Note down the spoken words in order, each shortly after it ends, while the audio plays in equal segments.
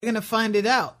They're gonna find it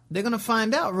out. They're gonna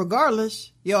find out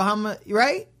regardless. Yo, how much?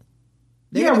 Right?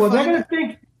 They're gonna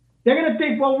think.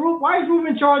 Well, why is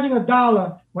Ruben charging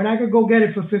 $1 when I could go get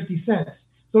it for 50 cents?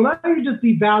 So now you just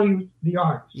devalue the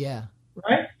artist. Yeah.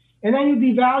 Right? And then you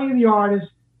devalue the artist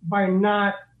by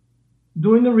not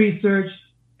doing the research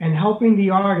and helping the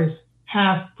artist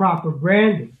have proper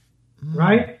branding.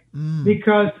 Right?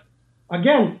 Because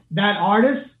again, that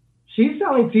artist, she's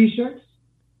selling T-shirts.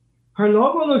 Her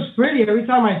logo looks pretty. Every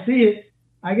time I see it,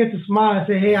 I get to smile and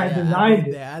say, hey, I designed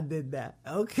it. I did that.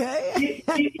 Okay.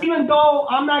 Even though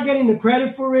I'm not getting the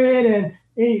credit for it, and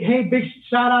hey, big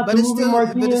shout out to Ruben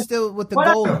Martinez. But it's still what the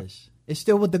goal is. It's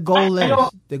still what the goal is.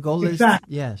 The goal is,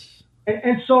 yes.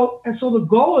 And so the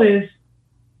goal is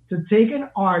to take an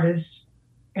artist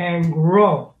and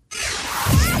grow.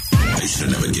 Racer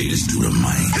Navigators through the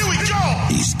mic. Here we go.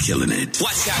 He's killing it.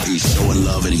 Watch out. He's showing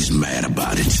love and he's mad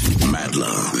about it. Mad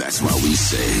love. That's why we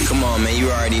say, come on, man.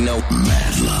 You already know.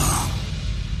 Mad love.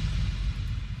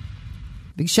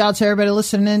 Big shout out to everybody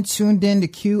listening in. Tuned in to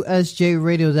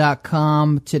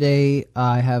QSJRadio.com. Today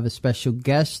I have a special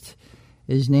guest.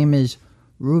 His name is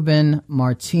Ruben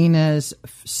Martinez,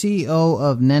 CEO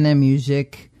of Nene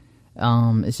Music.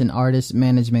 It's an artist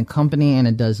management company, and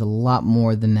it does a lot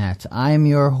more than that. I am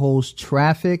your host,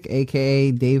 Traffic,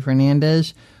 a.k.a. Dave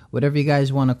Hernandez, whatever you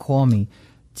guys want to call me.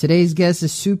 Today's guest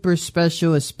is super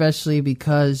special, especially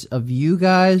because of you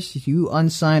guys. You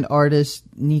unsigned artists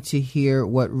need to hear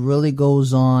what really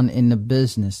goes on in the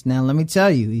business. Now, let me tell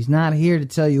you, he's not here to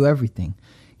tell you everything.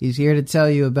 He's here to tell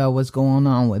you about what's going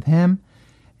on with him,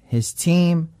 his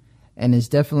team, and it's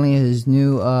definitely his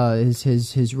new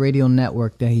his radio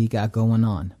network that he got going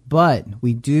on. But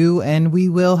we do and we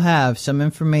will have some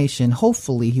information.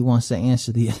 Hopefully he wants to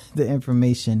answer the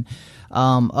information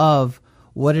of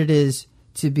what it is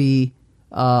to be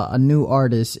a new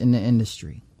artist in the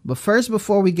industry. But first,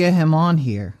 before we get him on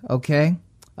here, okay,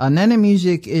 Nene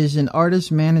Music is an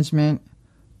artist management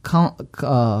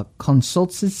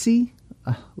consultancy.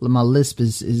 My lisp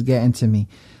is getting to me.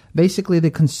 Basically, the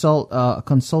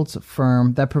consults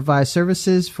firm that provides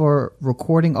services for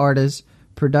recording artists,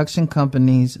 production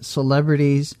companies,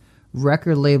 celebrities,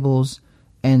 record labels,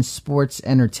 and sports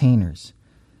entertainers.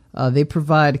 They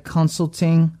provide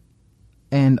consulting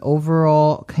and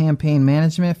overall campaign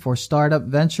management for startup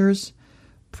ventures,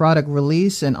 product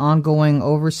release, and ongoing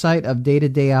oversight of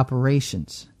day-to-day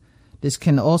operations. This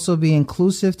can also be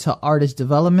inclusive to artist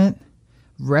development,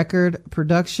 record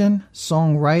production,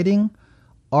 songwriting,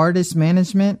 artist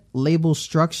management, label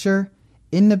structure,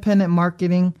 independent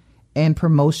marketing, and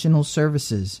promotional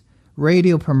services,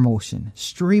 radio promotion,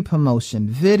 street promotion,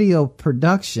 video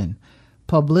production,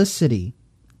 publicity,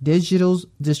 digital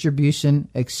distribution,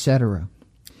 etc.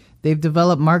 They've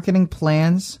developed marketing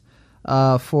plans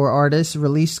for artists,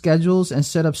 release schedules, and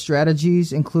set up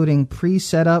strategies, including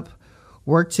pre-setup,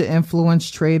 work to influence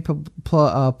trade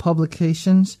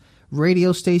publications,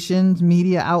 radio stations,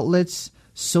 media outlets,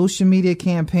 social media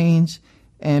campaigns,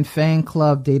 and fan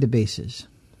club databases.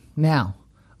 Now,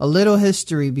 a little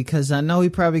history, because I know he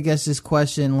probably gets this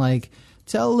question like,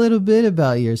 tell a little bit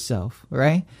about yourself,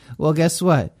 right? Well, guess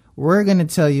what? We're going to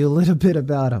tell you a little bit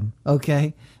about him,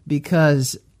 okay?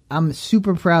 Because I'm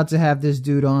super proud to have this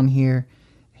dude on here.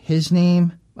 His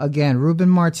name, again, Ruben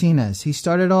Martinez. He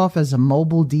started off as a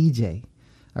mobile DJ,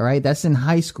 all right? That's in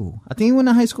high school. I think he went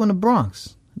to high school in the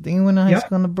Bronx.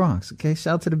 Okay,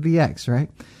 shout out to the BX,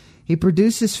 right? He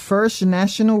produced his first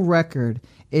national record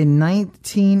in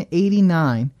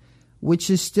 1989, which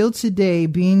is still today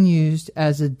being used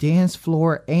as a dance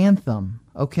floor anthem,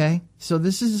 okay? So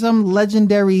this is some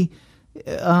legendary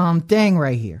thing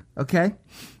right here, okay?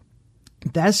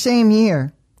 That same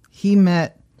year, he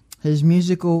met his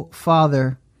musical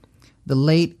father, the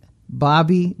late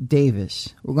Bobby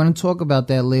Davis. We're going to talk about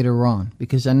that later on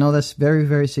because I know that's very,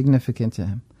 very significant to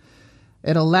him.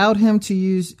 It allowed him to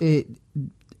use it.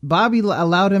 Bobby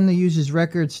allowed him to use his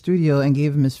record studio and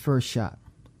gave him his first shot.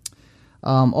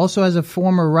 Also, as a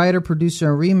former writer,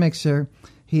 producer, and remixer,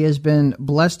 he has been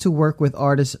blessed to work with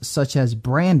artists such as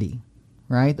Brandy,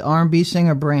 right? The R&B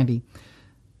singer Brandy,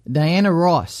 Diana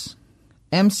Ross,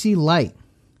 MC Lyte,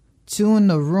 Two in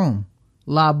the Room,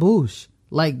 La Bouche.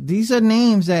 Like, these are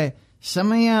names that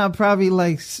some of y'all probably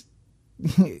like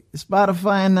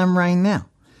Spotifying them right now.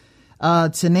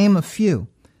 To name a few.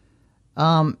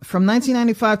 From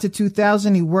 1995 to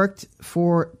 2000, he worked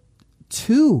for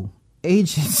 2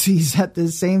 agencies at the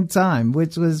same time,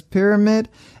 which was Pyramid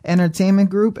Entertainment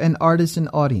Group and Artist and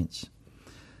Audience.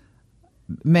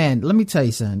 Man, let me tell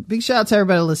you something. Big shout out to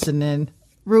everybody listening.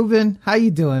 Ruben, how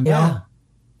you doing, man?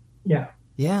 Yeah.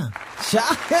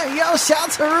 Shout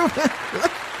out to Ruben.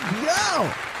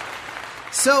 Yo.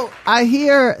 So I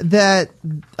hear that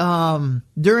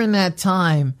during that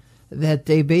time that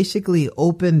they basically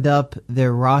opened up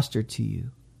their roster to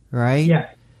you, right? Yeah.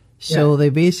 So they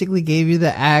basically gave you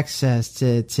the access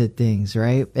to things,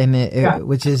 right? And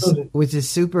which is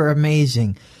super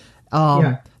amazing.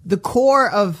 The core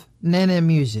of Nene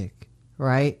Music,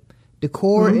 right? The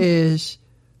core is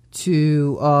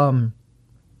to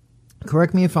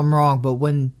correct me if I'm wrong, but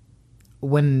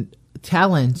when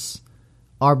talents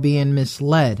are being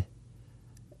misled,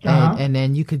 and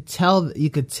then you could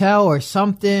tell or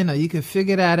something, or you could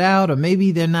figure that out, or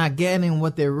maybe they're not getting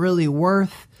what they're really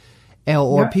worth,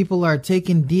 or people are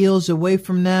taking deals away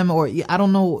from them, or I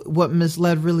don't know what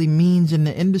misled really means in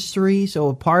the industry,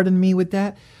 so pardon me with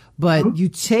that, but you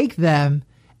take them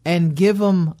and give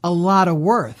them a lot of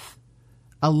worth,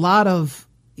 a lot of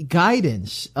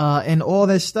guidance, and all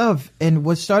that stuff. And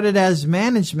what started as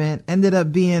management ended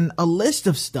up being a list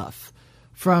of stuff,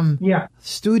 from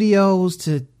studios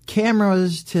to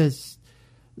cameras to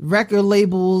record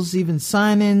labels, even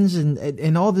sign-ins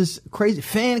and all this crazy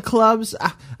fan clubs.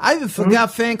 I even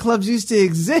forgot fan clubs used to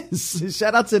exist.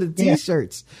 Shout out to the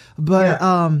t-shirts. But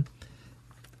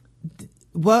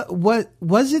what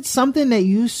was it something that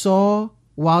you saw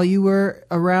while you were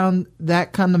around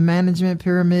that kind of management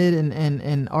pyramid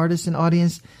and artist and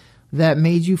audience that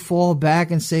made you fall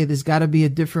back and say there's got to be a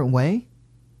different way?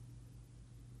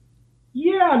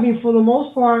 Yeah, I mean, for the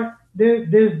most part,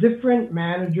 there's different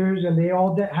managers and they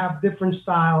all have different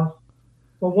styles.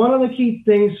 But one of the key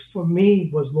things for me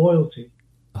was loyalty.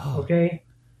 Okay?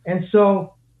 And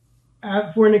so,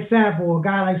 for an example, a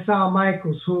guy like Sal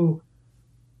Michaels, who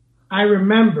I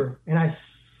remember and I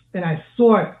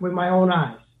saw it with my own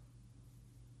eyes.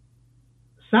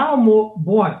 Sal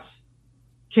bought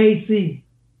KC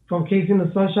from KC and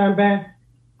the Sunshine Band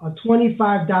a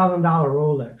 $25,000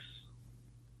 Rolex.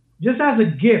 Just as a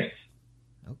gift.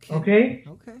 Okay?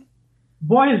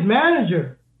 Bought his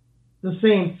manager the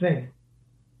same thing.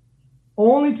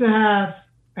 Only to have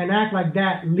an act like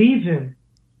that leave him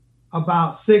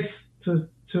about 6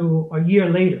 to a year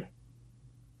later.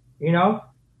 You know?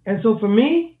 And so for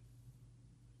me,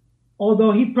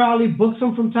 although he probably books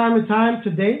them from time to time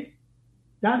today,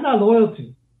 that's not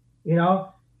loyalty. You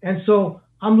know? And so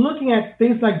I'm looking at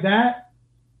things like that,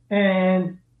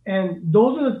 and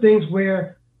those are the things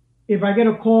where if I get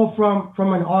a call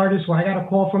from an artist, or I got a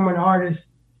call from an artist,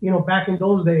 you know, back in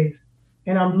those days,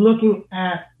 and I'm looking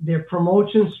at their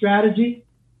promotion strategy,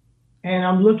 and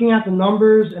I'm looking at the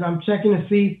numbers, and I'm checking to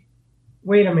see,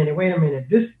 wait a minute,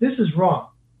 this is wrong.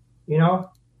 You know,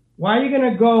 why are you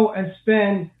gonna go and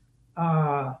spend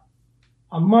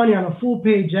money on a full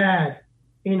page ad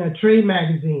in a trade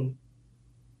magazine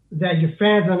that your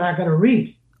fans are not gonna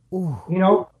read? Ooh. You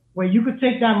know, where you could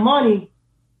take that money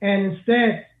and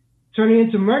instead turn it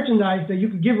into merchandise that you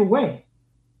could give away.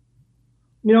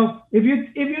 You know, if you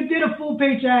did a full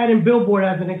page ad in Billboard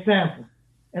as an example,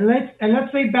 and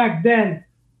let's say back then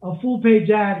a full page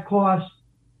ad cost,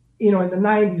 you know, in the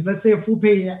 90s, let's say a full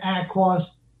page ad cost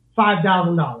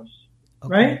 $5,000,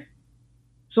 right?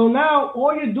 So now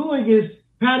all you're doing is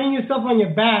patting yourself on your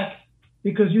back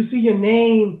because you see your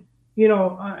name,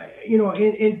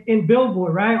 in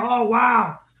Billboard, right? Oh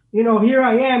wow, you know, here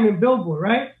I am in Billboard,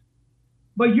 right?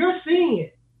 But you're seeing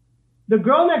it. The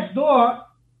girl next door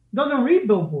doesn't read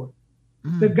Billboard.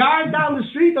 The guy down the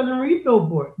street doesn't read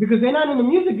Billboard because they're not in the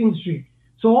music industry.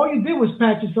 So all you did was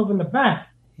pat yourself in the back.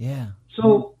 Yeah.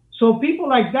 So people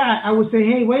like that, I would say,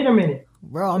 hey, wait a minute.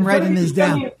 Bro, I'm writing this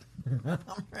down.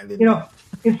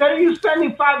 Instead of you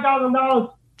spending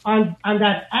 $5,000 on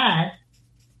that ad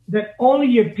that only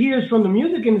your peers from the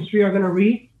music industry are going to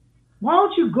read, why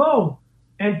don't you go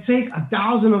and take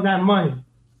 1,000 of that money?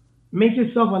 Make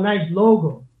yourself a nice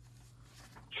logo.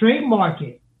 Trademark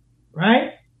it,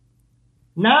 right?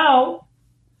 Now,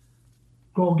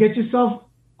 go get yourself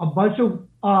a bunch of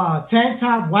tank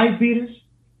top white beaters,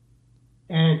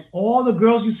 and all the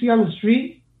girls you see on the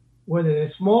street, whether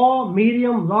they're small,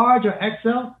 medium, large, or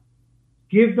XL,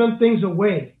 give them things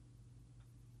away.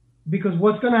 Because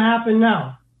what's going to happen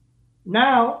now?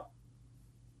 Now,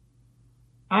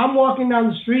 I'm walking down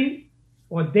the street,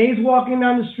 or Dave's walking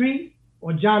down the street,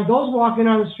 or John Doe's walking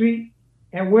down the street,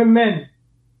 and we're men.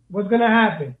 What's going to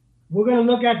happen? We're going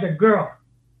to look at the girl.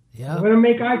 Yeah. We're going to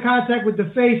make eye contact with the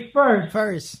face first.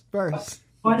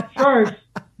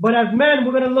 But as men,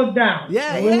 we're going to look down.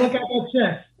 Yeah, we're going to look at their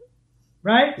chest.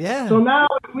 Right? Yeah. So now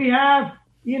if we have,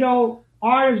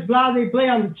 artists blase play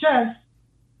on the chest,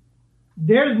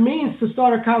 there's means to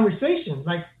start a conversation.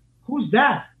 Like, who's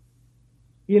that?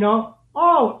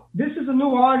 Oh, this is a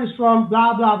new artist from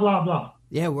blah, blah, blah, blah.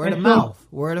 Yeah, word of mouth.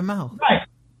 Right.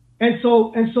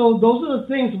 so those are the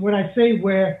things when I say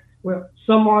where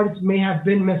some artists may have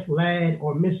been misled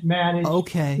or mismanaged.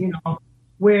 Okay. You know,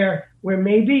 where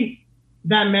maybe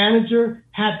that manager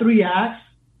had 3 acts,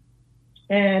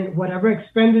 and whatever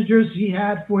expenditures he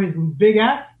had for his big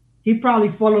act, he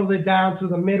probably funneled it down to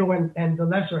the middle and the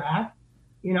lesser act.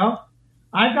 You know,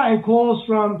 I've gotten calls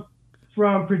from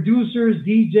producers,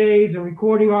 DJs, and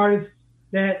recording artists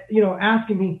that, you know,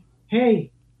 asking me,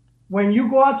 hey, when you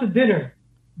go out to dinner,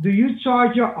 do you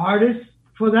charge your artist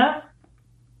for that?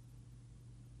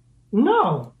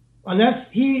 No, unless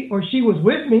he or she was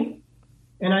with me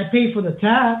and I pay for the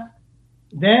tab,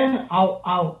 then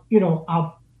I'll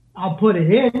put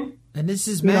it in. And this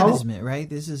is management, right?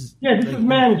 This is is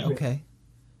management. Okay.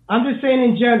 I'm just saying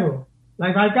in general.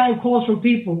 Like, I've gotten calls from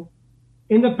people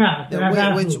in the past that have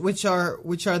asked me, which are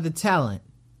the talent.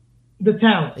 The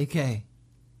talent. Okay.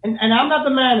 And I'm not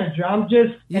the manager. I'm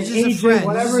just You're an just agent, a friend.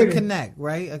 whatever You're it just a is. connect,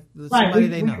 right? Right. Somebody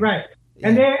they know. Right. Yeah.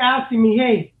 And they're asking me,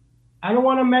 hey, I don't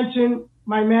want to mention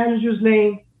my manager's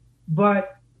name,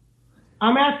 but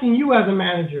I'm asking you as a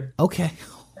manager. Okay.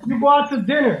 You go out to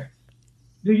dinner.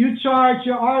 Do you charge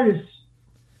your artists?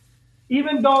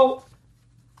 Even though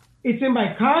it's in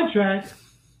my contract,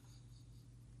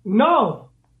 no.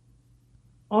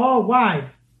 Oh, why?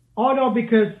 Oh, no,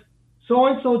 because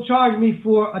so-and-so charged me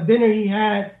for a dinner he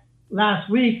had last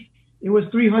week. It was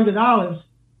 $300.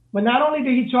 But not only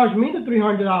did he charge me the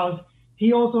 $300,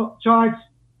 he also charged,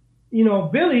 you know,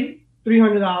 Billy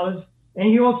 $300, and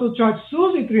he also charged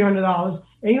Susie $300,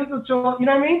 and he also charged, you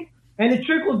know what I mean? And it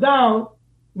trickled down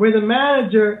where the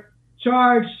manager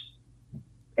charged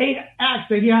 8 acts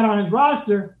that he had on his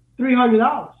roster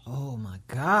 $300. Oh my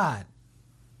God.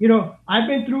 You know, I've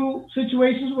been through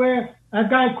situations where I've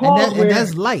gotten calls and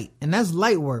that's light. And that's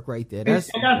light work right there. And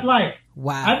that's light.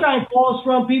 Wow. I've gotten calls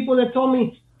from people that told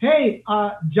me, hey,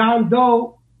 John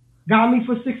Doe got me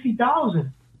for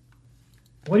 $60,000.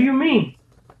 What do you mean?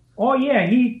 Oh, yeah,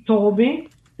 he told me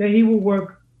that he will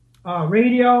work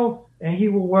radio, and he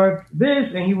will work this,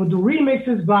 and he will do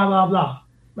remixes, blah, blah, blah.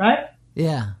 Right?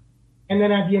 Yeah. And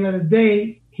then at the end of the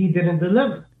day, he didn't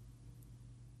deliver.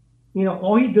 You know,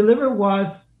 all he delivered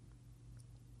was,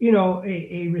 you know,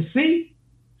 a receipt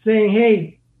saying,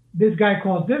 hey, this guy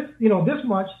costs this, you know, this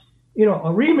much, you know,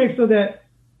 a remixer that,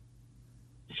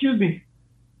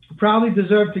 probably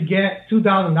deserved to get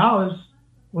 $2,000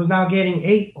 was now getting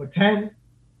 8 or 10.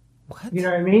 What? You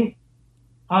know what I mean?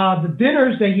 The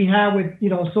dinners that he had with, you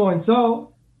know,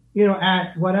 so-and-so, you know,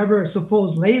 at whatever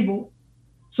supposed label.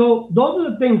 So those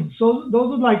are the things. So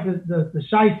those are like the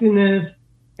shystiness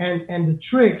and the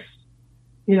tricks,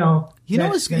 you know.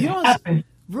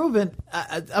 Ruben,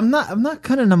 I'm not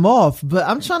cutting them off, but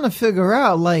I'm trying to figure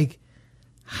out, like,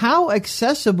 how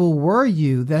accessible were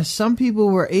you that some people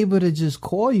were able to just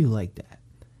call you like that?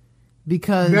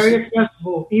 Because very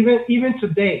accessible, even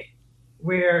today,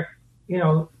 where, you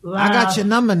know, I got your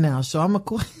number now, so I'm a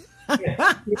call.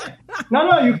 Yeah.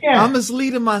 No, you can't. I'm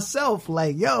misleading myself,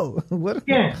 like, yo, what? You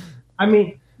can't. I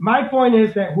mean, my point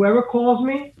is that whoever calls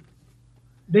me,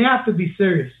 they have to be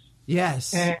serious.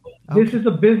 Yes. And this is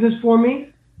a business for me.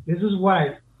 This is what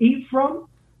I eat from.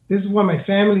 This is what my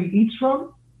family eats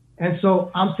from. And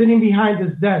so I'm sitting behind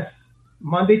this desk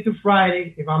Monday to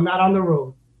Friday if I'm not on the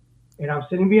road. And I'm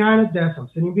sitting behind a desk. I'm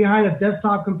sitting behind a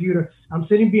desktop computer. I'm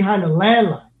sitting behind a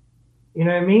landline. You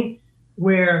know what I mean?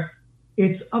 Where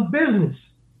it's a business.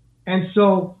 And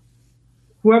so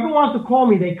whoever wants to call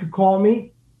me, they could call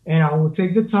me, and I will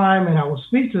take the time and I will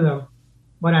speak to them.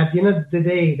 But at the end of the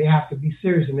day, they have to be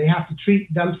serious, and they have to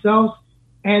treat themselves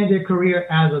and their career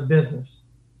as a business,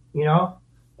 you know?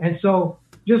 And so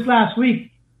just last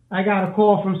week, I got a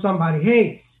call from somebody.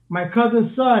 Hey, my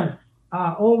cousin's son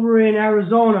over in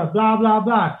Arizona, blah, blah,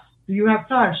 blah. Do you have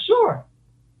time? Sure.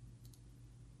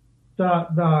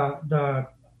 The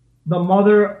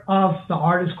mother of the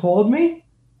artist called me.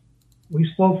 We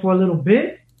spoke for a little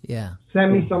bit. Yeah.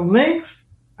 Sent me some links.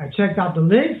 I checked out the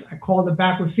links. I called her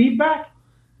back with feedback.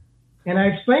 And I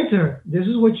explained to her, this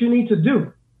is what you need to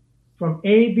do from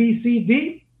A, B, C,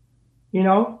 D, you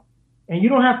know, and you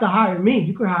don't have to hire me.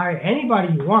 You can hire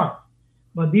anybody you want.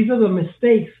 But these are the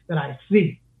mistakes that I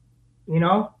see, you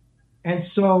know. And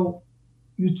so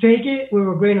you take it with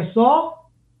a grain of salt,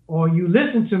 or you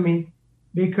listen to me,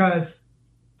 because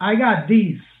I got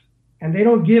these, and they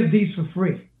don't give these for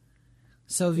free.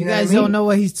 So if you guys don't know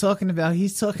what he's talking about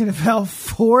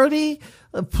 40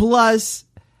 plus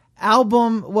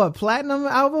platinum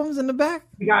albums in the back?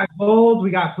 We got gold,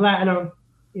 we got platinum,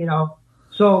 you know.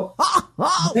 So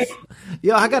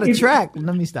yo, I got a track.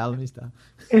 Let me stop.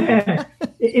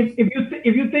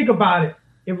 if you think about it,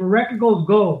 if a record goes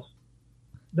gold,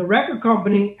 the record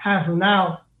company has to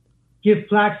now give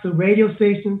plaques to radio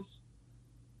stations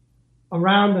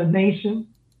around the nation,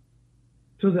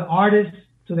 to the artist,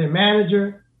 to their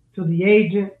manager, to the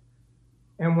agent.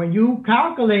 And when you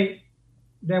calculate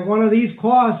that one of these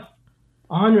costs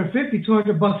 $150,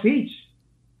 $200 each,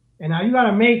 and now you got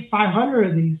to make 500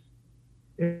 of these,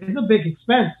 it's a big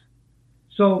expense.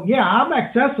 So yeah, I'm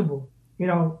accessible. You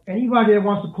know, anybody that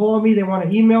wants to call me, they want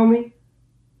to email me,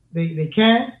 they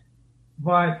can.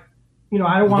 But you know,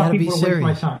 I don't want people to waste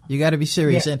my time. You got to be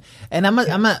serious. Yeah. And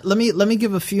let me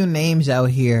give a few names out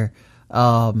here.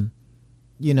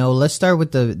 You know, let's start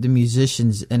with the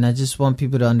musicians, and I just want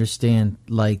people to understand,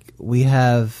 like, we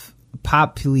have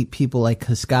pop people like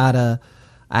Cascada,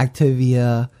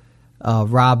 Activia,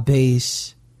 Rob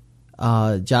Bass,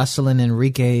 Jocelyn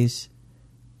Enriquez,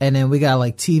 and then we got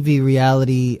like TV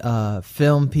reality,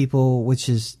 film people, which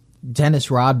is Dennis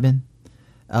Rodman,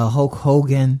 Hulk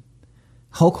Hogan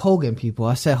people.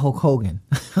 I said Hulk Hogan.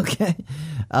 Okay.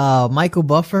 Michael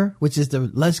Buffer, which is the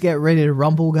Let's Get Ready to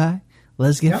Rumble guy.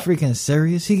 Let's get freaking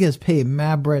serious. He gets paid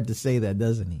mad bread to say that,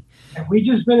 doesn't he? And we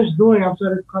just finished doing, I'm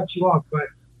sorry to cut you off, but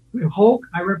with Hulk,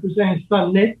 I represent his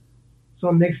son Nick.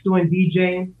 So Nick's doing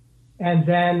DJing. And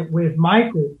then with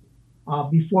Michael,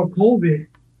 before COVID,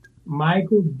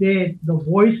 Michael did the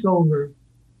voiceover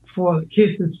for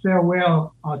Kiss's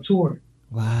farewell tour.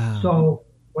 Wow. So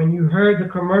when you heard the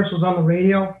commercials on the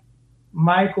radio,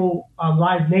 Michael,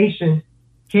 Live Nation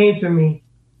came to me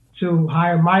to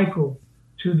hire Michael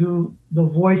to do the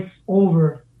voice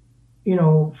over, you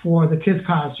know, for the Kiss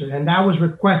concert. And that was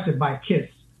requested by Kiss.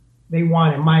 They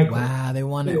wanted Michael. Wow, they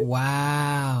wanted,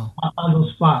 wow. On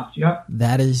those spots, yep.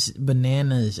 That is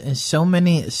bananas. And so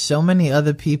many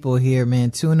other people here, man.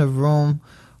 Two in the Room,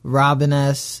 Robin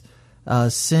S.,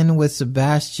 Sin with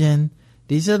Sebastian.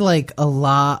 These are like a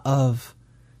lot of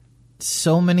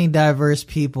so many diverse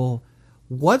people.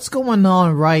 What's going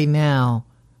on right now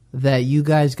that you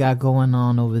guys got going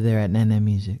on over there at NN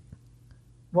Music?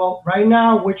 Well, right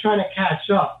now we're trying to catch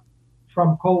up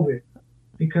from COVID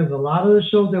because a lot of the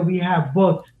shows that we have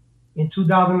booked in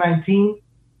 2019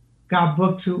 got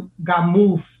moved to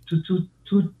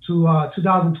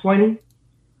 2020.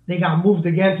 They got moved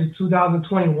again to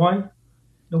 2021.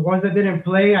 The ones that didn't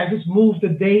play, I just moved the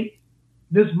date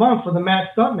this month for the Mad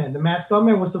Stuntman. The Mad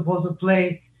Stuntman was supposed to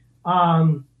play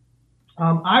Ireland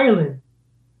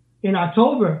in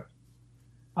October,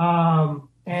 and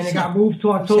it got moved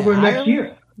to October next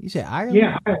year. You said Ireland?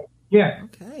 Yeah, yeah.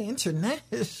 Okay,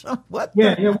 international. What?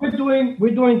 Yeah.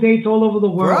 We're doing dates all over the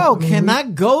world. Bro, can I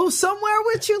go somewhere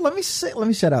with you? Let me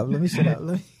shut up.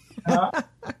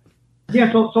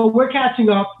 Yeah, so we're catching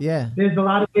up. Yeah. There's a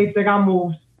lot of dates that got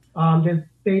moved. There's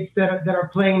dates that are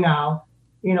playing now.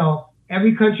 You know,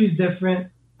 every country's different.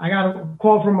 I got a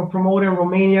call from a promoter in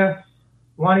Romania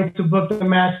wanting to book the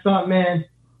Mad Stuntman.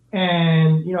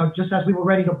 And, you know, just as we were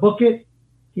ready to book it,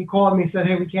 he called me and said,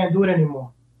 hey, we can't do it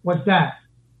anymore. What's that?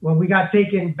 Well, we got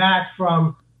taken back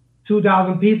from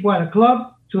 2,000 people at a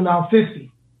club to now 50.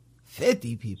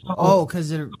 50 people? So, because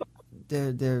they're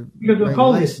because of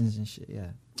COVID and shit, yeah.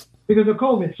 Because of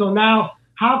COVID. So now,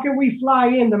 how can we fly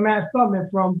in the Mad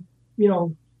Stuntman from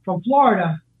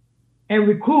Florida and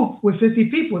recoup with 50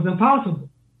 people? It's impossible.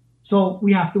 So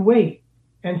we have to wait.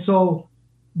 And so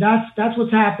that's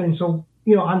what's happening. So,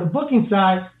 you know, on the booking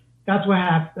side, that's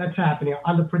that's happening.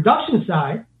 On the production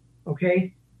side,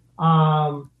 okay,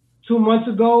 2 months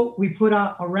ago, we put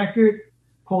out a record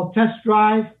called Test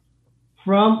Drive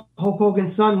from Hulk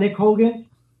Hogan's son, Nick Hogan,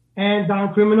 and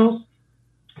Don Criminals.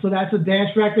 So that's a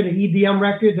dance record, an EDM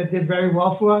record that did very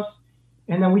well for us.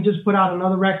 And then we just put out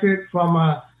another record from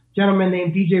a gentleman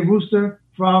named DJ Rooster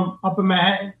from Upper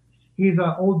Manhattan. He's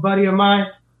an old buddy of mine,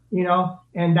 you know,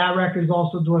 and that record is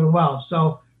also doing well.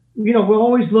 So, you know, we're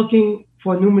always looking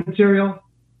for new material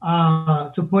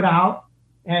to put out.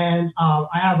 And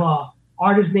I have a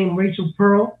artist named Rachel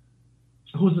Pearl,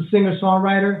 who's a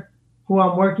singer-songwriter who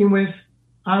I'm working with.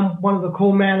 I'm one of the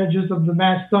co-managers of the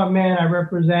Mad Stuntman. I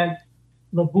represent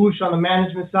LaBouche on the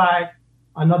management side.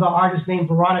 Another artist named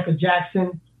Veronica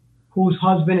Jackson, whose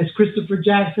husband is Christopher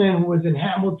Jackson, who was in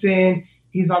Hamilton.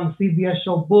 He's on the CBS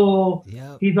show Bull.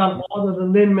 Yep. He's on all of the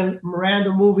Lin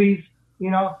Miranda movies, you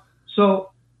know.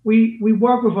 So we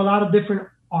work with a lot of different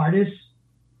artists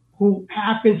who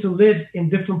happen to live in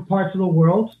different parts of the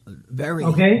world. Very.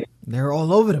 Okay. They're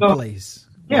all over the place.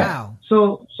 Yeah. Wow.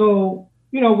 So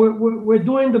you know, we're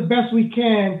doing the best we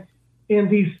can in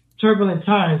these turbulent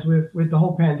times with the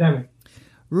whole pandemic.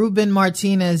 Ruben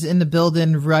Martinez in the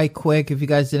building right quick. If you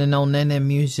guys didn't know, NN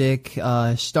Music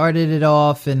started it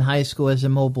off in high school as a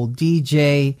mobile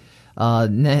DJ.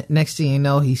 Next thing you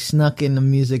know, he snuck in the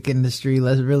music industry.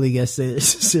 Let's really get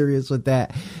serious with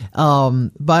that.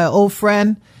 By an old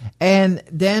friend, and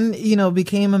then,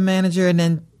 became a manager, and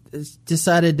then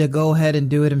decided to go ahead and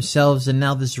do it himself. And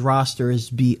now this roster is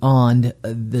beyond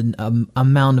the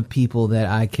amount of people that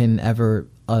I can ever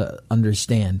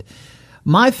understand.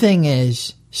 My thing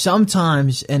is,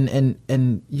 sometimes,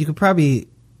 and you could probably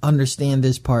understand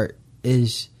this part,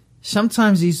 is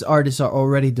sometimes these artists are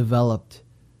already developed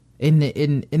in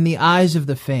the eyes of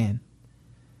the fan.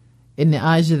 In the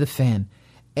eyes of the fan.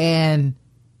 And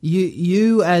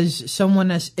you as someone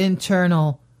that's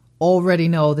internal already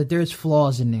know that there's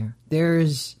flaws in there.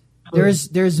 There's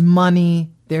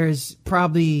money, there's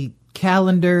probably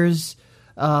calendars,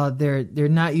 they're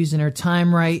not using their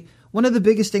time right. One of the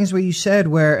biggest things where you said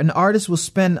where an artist will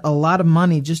spend a lot of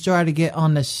money just to try to get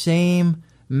on the same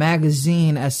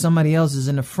magazine as somebody else is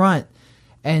in the front,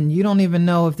 and you don't even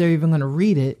know if they're even going to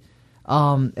read it.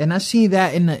 And I see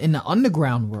that in the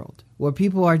underground world where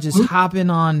people are just hopping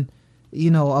on,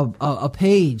 a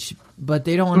page, but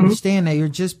they don't understand that you're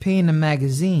just paying the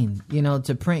magazine,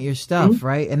 to print your stuff,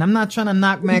 right? And I'm not trying to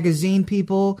knock magazine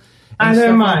people and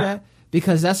stuff like that,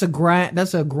 because that's a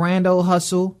grand old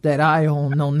hustle that I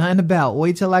don't know nothing about.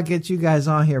 Wait till I get you guys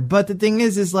on here. But the thing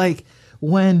is like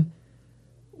when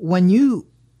you,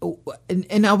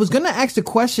 and I was going to ask the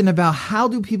question about how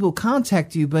do people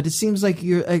contact you, but it seems like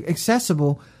you're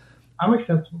accessible. I'm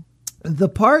accessible. The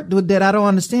part that I don't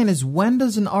understand is, when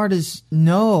does an artist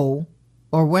know,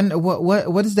 or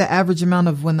what is the average amount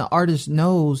of when the artist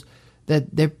knows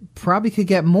that they probably could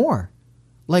get more?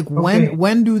 Like,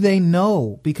 when do they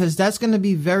know? Because that's going to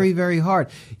be very, very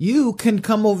hard. You can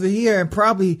come over here and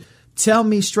probably tell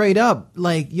me straight up,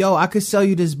 like, yo, I could sell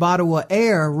you this bottle of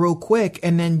air real quick.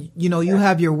 And then, you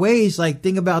have your ways, like,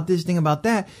 think about this, think about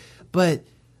that. But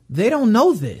they don't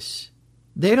know this.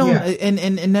 They don't. Yeah.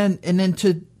 And then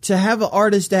to have an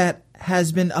artist that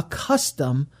has been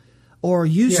accustomed or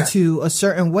used to a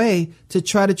certain way to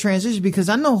try to transition, because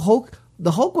I know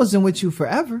the Hulk wasn't with you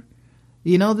forever.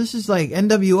 This is like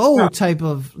NWO type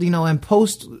of, and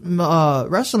post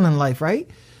wrestling life, right?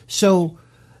 So,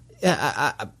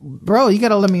 bro, you got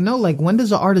to let me know, like, when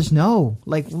does an artist know?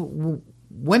 Like,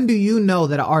 when do you know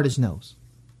that an artist knows?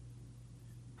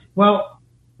 Well,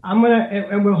 and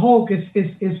with Hulk,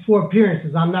 it's for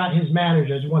appearances. I'm not his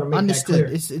manager. I just want to make that clear.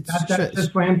 It's that's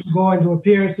just for him to go and do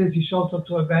appearances. He shows up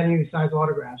to a venue, he signs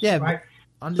autographs. Yeah, right?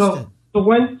 Understood.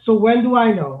 So when do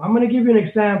I know? I'm going to give you an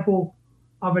example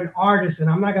of an artist,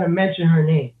 and I'm not going to mention her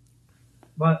name,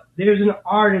 but there's an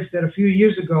artist that a few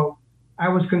years ago I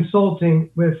was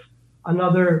consulting with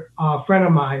another friend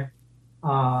of mine,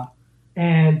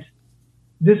 and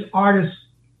this artist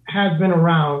has been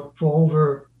around for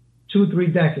over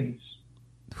 2-3 decades.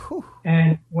 Whew.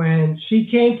 And when she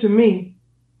came to me,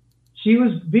 she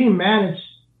was being managed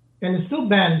and is still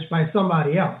managed by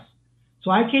somebody else.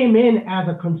 So I came in as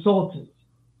a consultant.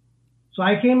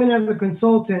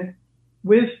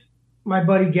 With my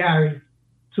buddy Gary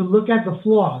to look at the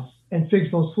flaws and fix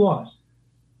those flaws.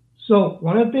 So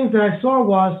one of the things that I saw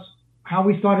was how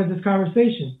we started this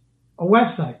conversation, a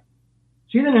website.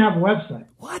 She didn't have a website.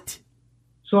 What?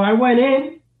 So I went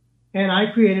in and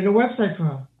I created a website for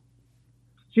her.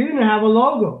 She didn't have a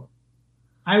logo.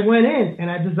 I went in and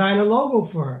I designed a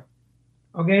logo for her.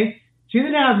 Okay? She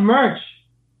didn't have merch.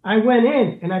 I went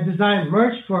in and I designed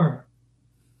merch for her.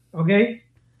 Okay?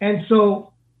 And so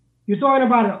you're talking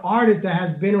about an artist that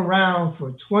has been around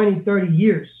for 20, 30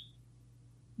 years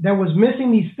that was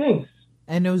missing these things.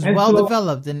 And it was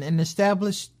well-developed and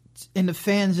established in the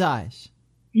fans' eyes.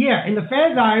 Yeah, in the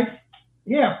fans' eyes.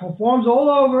 Yeah, performs all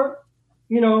over,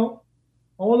 the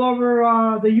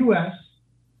U.S.,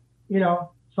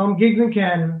 some gigs in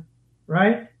Canada,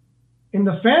 right? In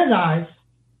the fans' eyes,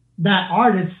 that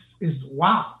artist is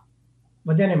wow.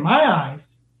 But then in my eyes,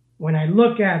 when I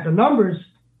look at the numbers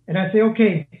and I say,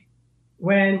 okay,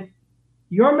 when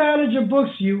your manager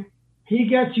books you, he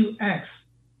gets you X.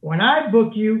 When I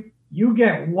book you, you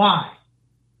get Y.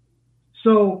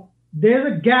 So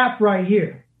there's a gap right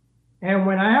here. And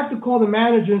when I have to call the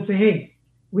manager and say, hey,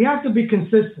 we have to be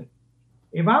consistent.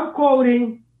 If I'm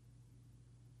quoting,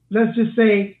 let's just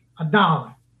say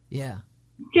 $1. Yeah.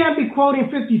 You can't be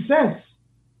quoting 50 cents.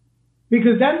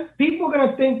 Because then people are going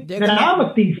to think I'm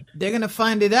a thief. They're going to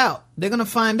find it out. They're going to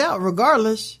find out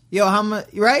regardless. Yo, how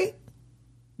much, right?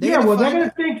 They're going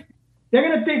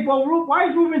to think, well, why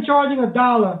is Ruben charging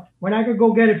 $1 when I could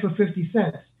go get it for 50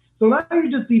 cents? So now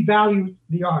you just devalue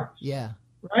the artist. Yeah.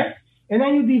 Right? And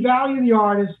then you devalue the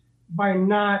artist by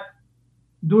not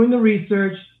doing the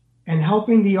research and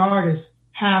helping the artist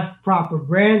have proper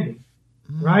branding.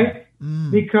 Right?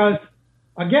 Because,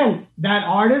 again, that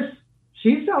artist,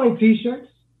 she's selling T-shirts.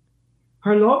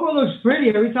 Her logo looks pretty.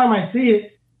 Every time I see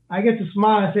it, I get to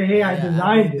smile and say, hey, I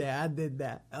designed it. I did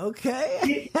that.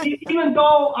 Okay. Even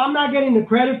though I'm not getting the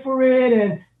credit for it,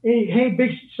 and hey, big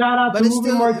shout out to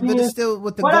Ruben Martinez. But it's still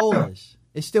what the goal is.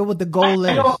 It's still what the goal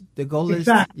is. The goal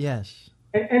exactly. is, yes.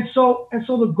 And so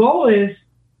the goal is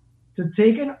to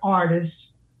take an artist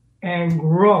and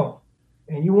grow.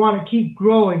 And you want to keep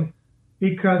growing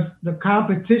because the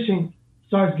competition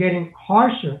starts getting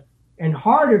harsher and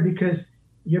harder because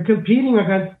you're competing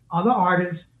against other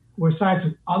artists who are signed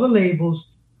to other labels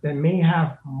that may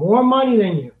have more money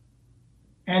than you.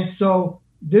 And so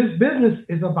this business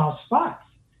is about spots.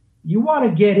 You want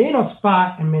to get in a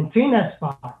spot and maintain that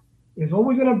spot. There's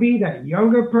always going to be that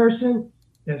younger person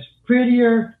that's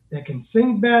prettier, that can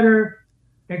sing better,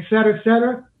 et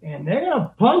cetera, and they're going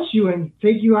to punch you and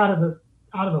take you out of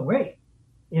the way,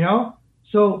 you know?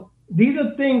 So these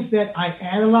are things that I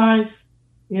analyze,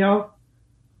 you know,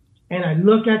 and I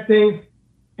look at things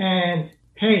and,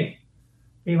 hey,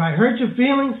 if I hurt your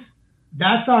feelings,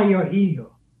 that's on your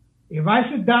ego. If I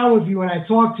sit down with you and I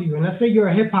talk to you, and let's say you're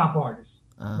a hip hop artist,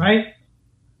 right?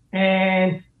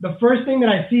 And the first thing that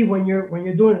I see when you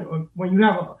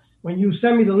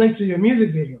send me the link to your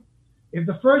music video, if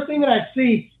the first thing that I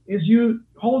see is you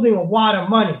holding a wad of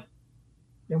money,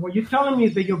 then what you're telling me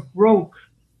is that you're broke.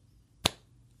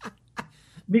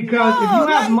 Because if you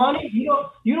have money,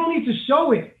 you don't need to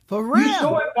show it. For real. You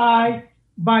show it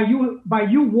by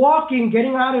you walking,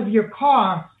 getting out of your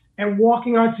car and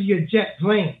walking onto your jet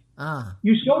plane.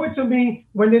 You show it to me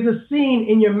when there's a scene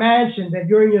in your mansion that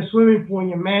you're in your swimming pool in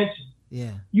your mansion.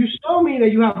 Yeah. You show me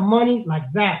that you have money like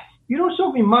that. You don't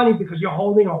show me money because you're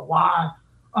holding a wad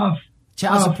of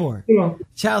child support. You know,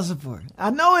 child support.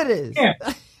 I know it is. Yeah.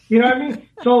 You know what I mean?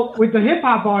 So with the hip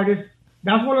hop artists,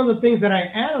 that's one of the things that I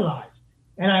analyze.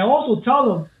 And I also tell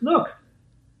them, look,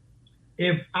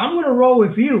 if I'm going to roll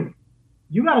with you,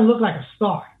 you got to look like a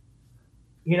star.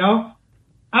 You know?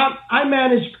 I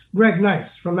manage Greg Nice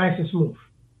from Nice and Smooth.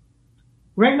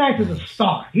 Greg Nice is a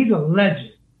star. He's a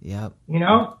legend. Yep. You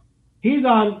know? He's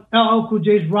on LL Cool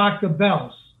J's Rock the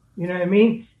Bells. You know what I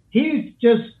mean? He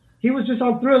was just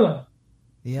on Thriller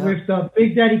with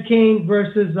Big Daddy Kane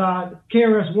versus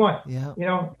KRS-One. Yeah. You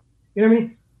know what I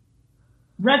mean?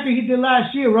 Record he did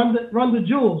last year, Run the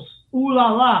Jewels, Ooh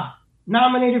La La,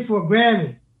 nominated for a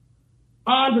Grammy.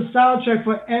 On the soundtrack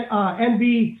for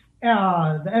the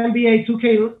NBA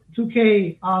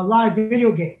 2K live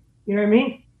video game. You know what I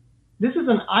mean? This is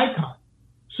an icon.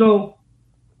 So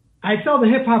I tell the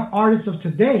hip hop artists of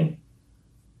today,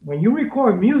 when you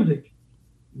record music,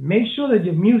 make sure that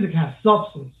your music has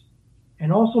substance,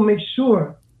 and also make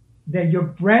sure that you're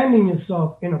branding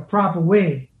yourself in a proper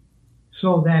way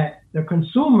so that the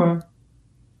consumer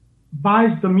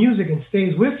buys the music and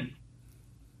stays with you.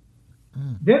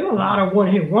 There's a lot of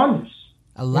one-hit wonders.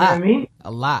 A lot. You know what I mean?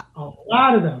 A lot. A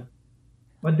lot of them.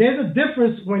 But there's a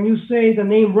difference when you say the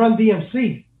name Run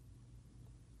DMC.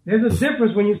 There's a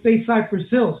difference when you say Cypress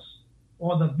Hills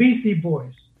or the Beastie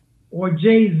Boys or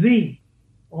Jay-Z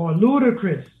or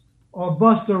Ludacris or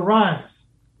Busta Rhymes.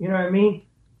 You know what I mean?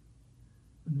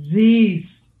 These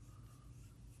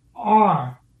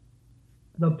are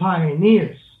the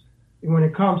pioneers when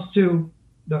it comes to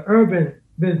the urban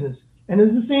business. And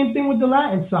it's the same thing with the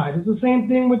Latin side. It's the same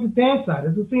thing with the dance side.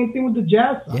 It's the same thing with the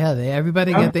jazz side. Yeah,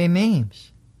 everybody got their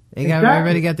names.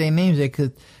 Everybody got their names. They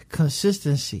could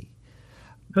consistency.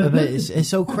 But it's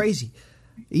so crazy.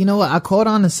 You know what? I caught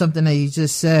on to something that you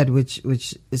just said, which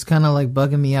is kind of like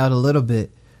bugging me out a little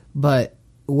bit. But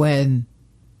when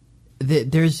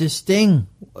there's this thing,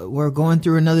 we're going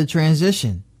through another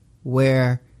transition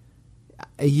where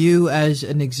you as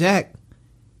an exec,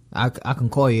 I can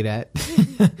call you that.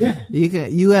 Yeah.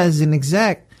 You as an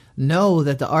exec know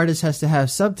that the artist has to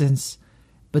have substance,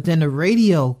 but then the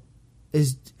radio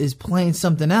is playing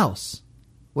something else.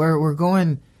 We're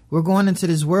going into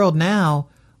this world now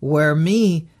where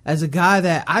me as a guy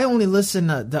that I only listen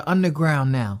to the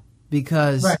underground now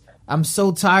because I'm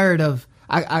so tired of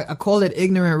I call it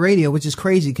ignorant radio, which is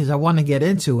crazy because I want to get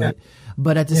into it,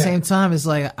 but at the same time it's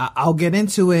like I'll get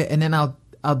into it and then I'll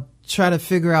try to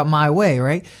figure out my way,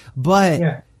 right?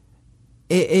 But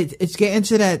it's getting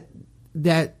to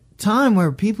that time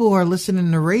where people are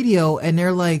listening to radio and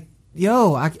they're like,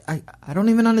 yo, I don't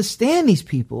even understand these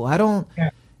people. I don't,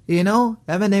 you know,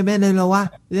 you know what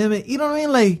I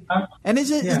mean? Like, and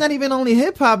it's not even only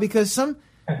hip hop because some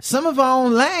of our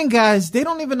own Latin guys, they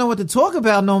don't even know what to talk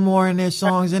about no more in their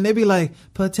songs. And they be like,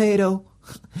 potato.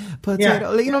 You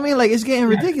know what I mean? Like, it's getting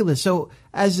ridiculous. So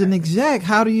as an exec,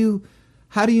 how do you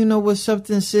how do you know what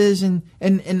substance is? And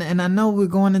I know we're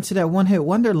going into that one hit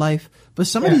wonder life, but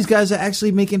some of these guys are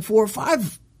actually making 4 or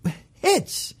 5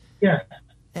 hits. Yeah.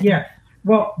 Yeah.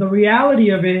 Well, the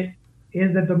reality of it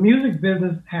is that the music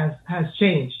business has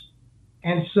changed.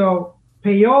 And so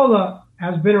payola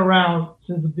has been around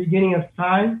since the beginning of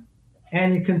time,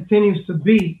 and it continues to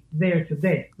be there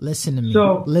today. Listen to me.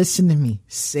 Listen to me.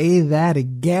 Say that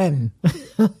again.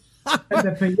 The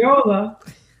payola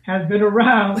has been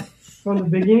around from the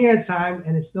beginning of time,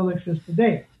 and it still exists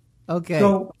today. Okay.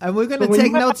 So, and we're going to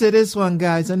take notes of this one,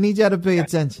 guys. I need y'all to pay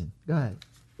attention. Go ahead.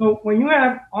 So when you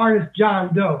have artist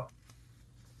John Doe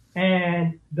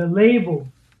and the label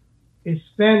is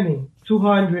spending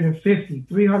 $250,000,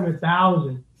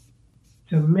 $300,000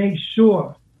 to make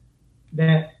sure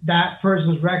that that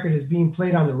person's record is being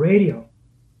played on the radio,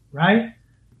 right?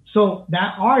 So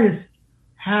that artist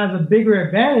has a bigger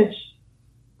advantage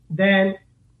than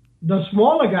the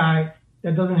smaller guy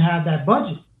that doesn't have that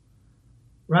budget,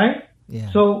 right?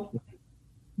 Yeah. So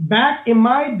back in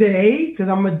my day, because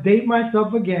I'm going to date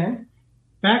myself again,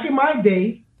 back in my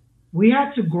day, we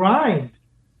had to grind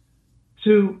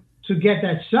to get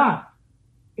that shot.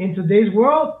 In today's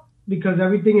world, because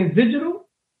everything is digital,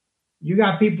 you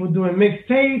got people doing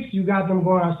mixtapes, you got them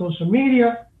going on social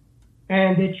media,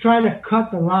 and they're trying to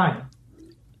cut the line.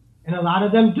 And a lot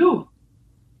of them do,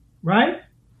 right?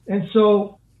 And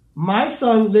so my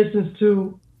son listens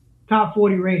to Top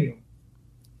 40 radio.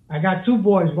 I got 2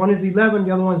 boys. One is 11,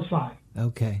 the other one's 5.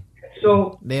 Okay.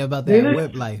 So they're about that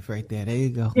whip life right there. There you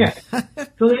go. Yeah.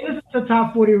 So they listen to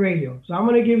Top 40 radio. So I'm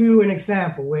going to give you an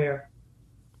example where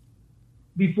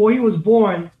before he was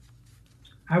born,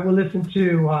 I would listen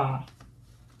to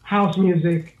house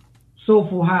music,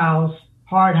 soulful house,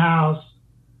 hard house,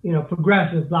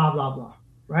 progressive, blah, blah, blah,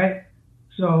 right?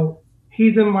 So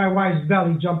he's in my wife's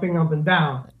belly jumping up and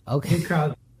down. Okay.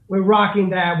 Because we're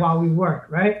rocking that while we work,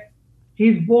 right?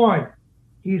 He's born.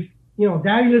 He's,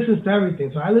 daddy listens to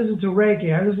everything. So I listen to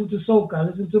reggae, I listen to soca, I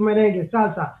listen to merengue,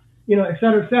 salsa, et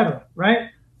cetera, right?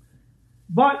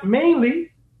 But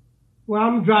mainly, when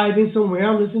I'm driving somewhere,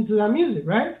 I'm listening to that music,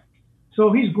 right?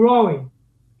 So he's growing.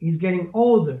 He's getting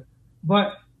older.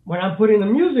 But when I'm putting the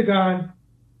music on,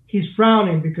 he's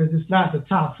frowning because it's not the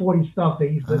top 40 stuff that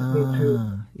he's listening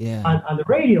to on the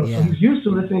radio. Yeah. So he's used to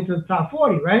listening to the top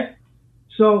 40, right?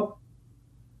 So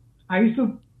I used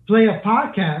to play a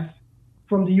podcast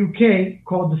from the UK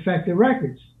called Defected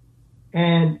Records.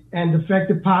 And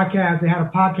Defected Podcast, they have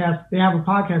a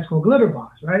podcast called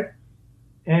Glitterbox, right?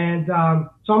 And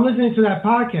so I'm listening to that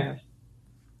podcast.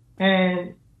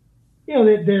 And,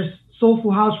 there's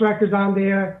soulful house records on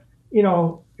there,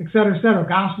 et cetera,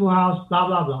 gospel house, blah,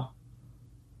 blah, blah.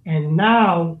 And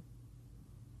now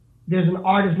there's an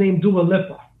artist named Dua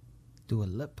Lipa. Dua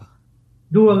Lipa.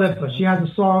 She has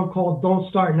a song called Don't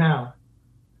Start Now.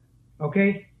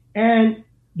 Okay? And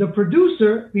the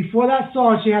producer, before that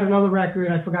song, she had another record.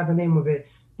 I forgot the name of it.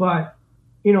 But,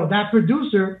 that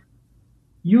producer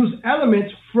used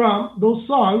elements from those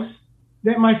songs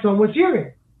that my son was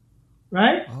hearing.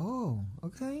 Right? Oh,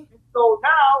 okay. So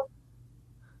now,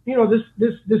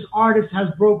 this artist has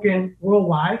broken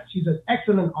worldwide. She's an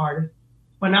excellent artist.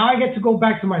 But now I get to go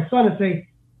back to my son and say,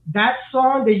 that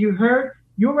song that you heard,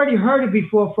 you already heard it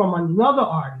before from another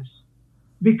artist,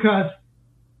 because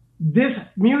this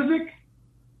music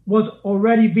was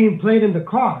already being played in the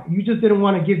car. You just didn't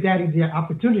want to give Daddy the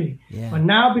opportunity. Yeah. But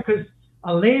now, because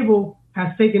a label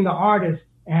has taken the artist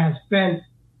and has spent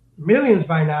millions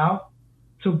by now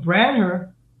to brand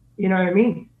her, you know what I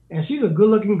mean? And she's a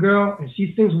good-looking girl, and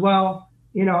she sings well,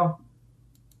 Now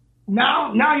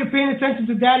you're paying attention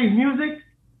to Daddy's music,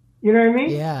 you know what I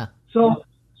mean? Yeah. So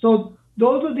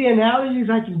those are the analogies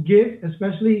I can give,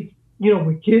 especially,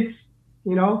 with kids,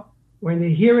 when they're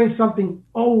hearing something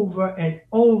over and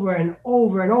over and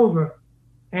over and over,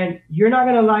 and you're not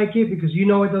going to like it because it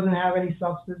doesn't have any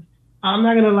substance. I'm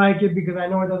not going to like it because I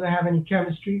know it doesn't have any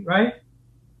chemistry, right?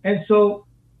 And so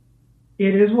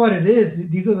it is what it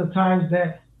is. These are the times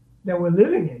that we're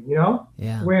living in,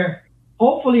 Yeah. Where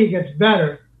hopefully it gets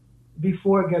better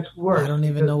before it gets worse. I don't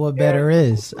even know what better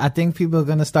is. I think people are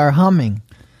going to start humming.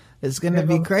 It's going to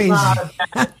be crazy. A lot of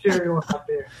bad material out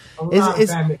there.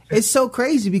 It's so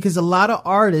crazy because a lot of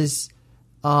artists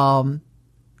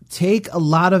take a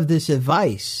lot of this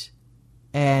advice,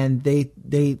 and they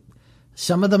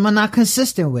some of them are not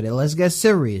consistent with it. Let's get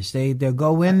serious. They'll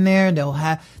go in there,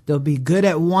 they'll be good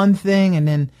at one thing, and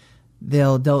then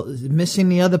they'll missing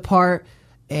the other part,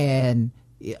 and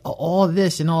all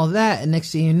this and all that, and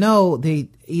next thing you know, they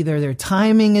either their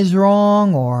timing is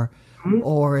wrong or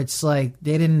it's like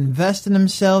they didn't invest in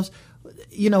themselves.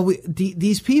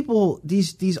 these people,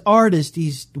 these artists,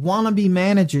 these wannabe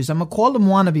managers, I'm going to call them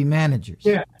wannabe managers.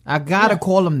 Yeah. I got to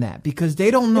call them that because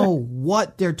they don't know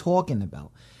what they're talking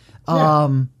about.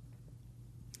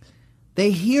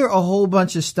 They hear a whole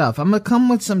bunch of stuff. I'm going to come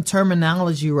with some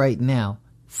terminology right now.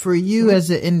 For you as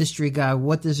an industry guy,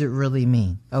 what does it really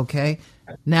mean? Okay.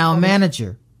 Now, a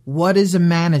manager. What is a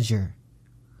manager?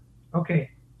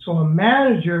 Okay. So a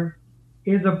manager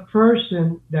is a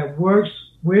person that works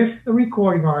with the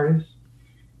recording artist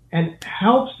and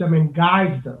helps them and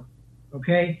guides them.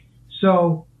 Okay.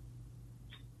 So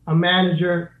a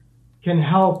manager can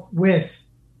help with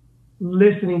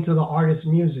listening to the artist's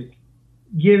music,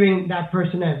 giving that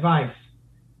person advice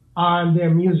on their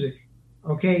music.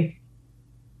 Okay.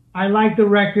 I like the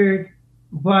record,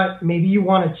 but maybe you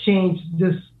want to change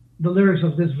the lyrics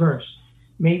of this verse.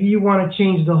 Maybe you want to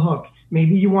change the hook.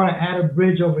 Maybe you want to add a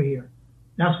bridge over here.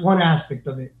 That's one aspect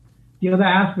of it. The other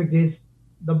aspect is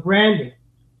the branding.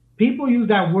 People use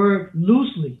that word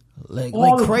loosely. Like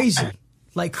crazy.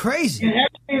 Like crazy. And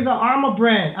everything is, I'm a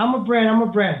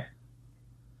brand.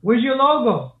 Where's your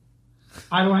logo?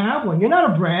 I don't have one. You're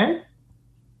not a brand.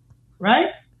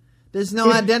 Right? There's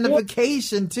no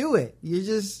identification to it. You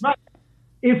just... Right.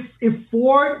 If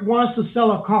Ford wants to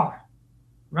sell a car,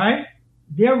 right?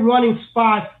 They're running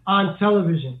spots on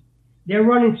television. They're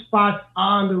running spots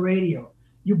on the radio.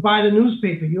 You buy the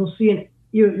newspaper, you'll see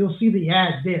the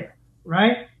ads there,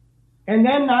 right? And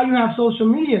then now you have social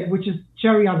media, which is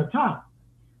cherry on the top.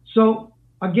 So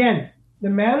again, the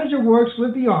manager works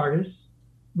with the artist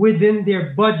within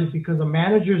their budget because a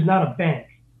manager is not a bank.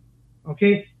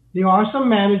 Okay? There are some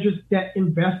managers that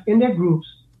invest in their groups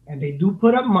and they do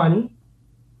put up money,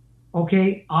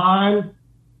 okay, on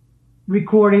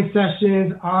recording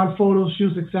sessions, on photo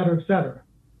shoots, et cetera,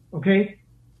 okay?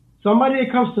 Somebody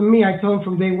that comes to me, I tell them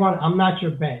from day one, I'm not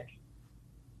your bank.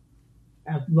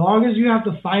 As long as you have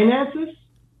the finances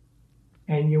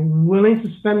and you're willing to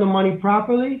spend the money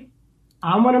properly,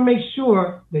 I'm going to make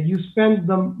sure that you spend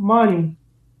the money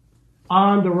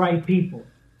on the right people.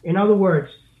 In other words,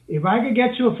 if I could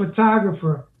get you a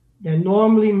photographer that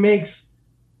normally makes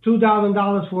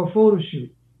 $2,000 for a photo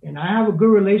shoot, and I have a good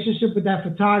relationship with that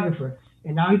photographer,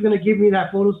 and now he's going to give me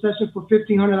that photo session for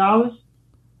 $1,500,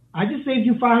 I just saved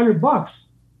you $500.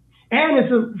 And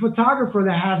it's a photographer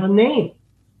that has a name,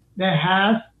 that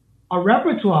has a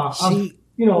repertoire of,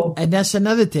 And that's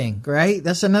another thing, right?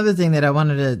 That's another thing that I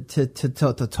wanted to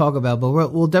talk about, but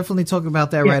we'll definitely talk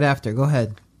about that right after. Go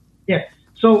ahead. Yeah.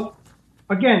 So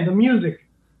again, the music,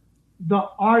 the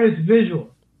artist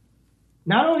visual,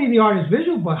 not only the artist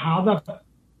visual, but how the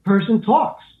person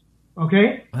talks.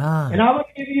 Okay. And I will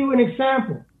give you an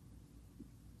example.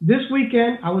 This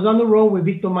weekend, I was on the road with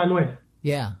Victor Manuel.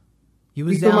 Yeah. He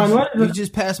was down. You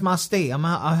just passed my state. I'm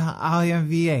out here in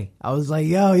VA. I was like,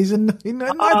 yo, he's in North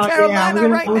Carolina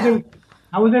now.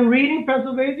 I was in Reading,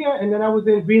 Pennsylvania, and then I was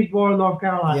in Greensboro, North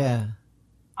Carolina. Yeah.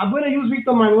 I'm going to use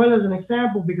Victor Manuel as an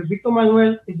example because Victor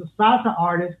Manuel is a salsa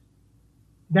artist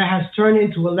that has turned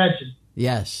into a legend.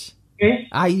 Yes. Okay.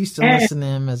 I used to listen to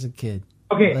him as a kid.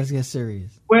 Okay. Let's get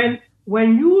serious.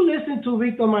 When you listen to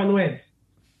Victor Manuel,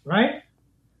 right,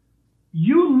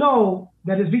 you know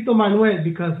that it's Victor Manuel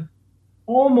because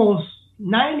almost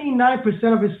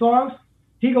 99% of his songs,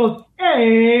 he goes,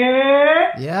 hey.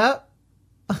 Yep.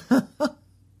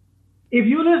 If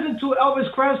you listen to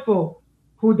Elvis Crespo,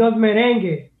 who does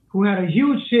merengue, who had a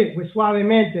huge hit with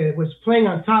Suavemente, was playing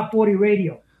on Top 40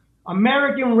 radio.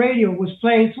 American radio was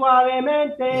playing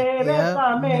Suavemente,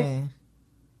 Besame.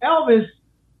 Elvis,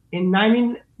 in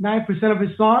 99% of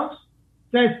his songs,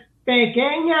 says,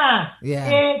 Pequeña,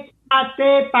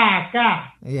 échate pa'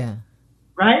 acá. Yeah.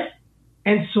 Right?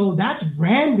 And so that's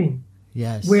branding.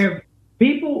 Yes. Where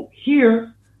people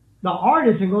hear the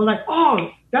artist and go like, oh,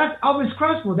 that's Elvis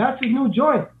Crespo. That's his new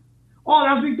joint. Oh,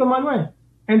 that's Victor Manuel.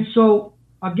 And so,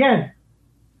 again,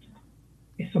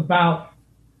 it's about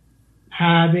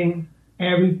having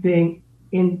everything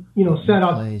in, set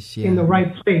up in the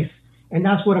right place. And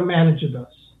that's what a manager does.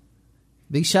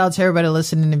 Big shout out to everybody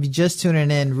listening. If you're just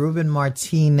tuning in, Ruben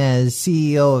Martinez,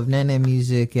 CEO of Nene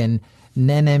Music and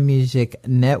Nene Music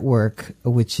Network,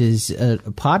 which is a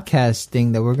podcast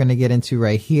thing that we're going to get into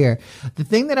right here. The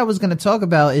thing that I was going to talk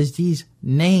about is these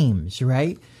names,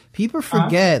 right? People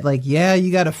forget,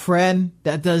 you got a friend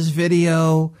that does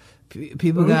video.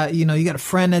 People got, you got a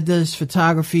friend that does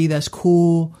photography. That's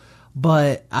cool.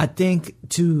 But I think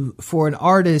for an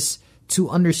artist to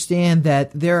understand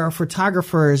that there are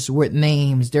photographers with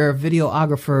names, there are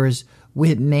videographers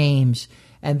with names,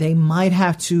 and they might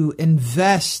have to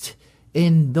invest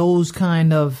in those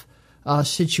kind of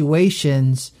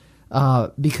situations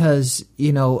Because,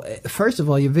 you know, first of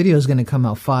all, your video is going to come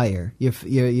out fire. Your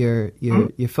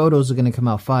photos are going to come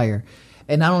out fire.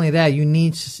 And not only that, you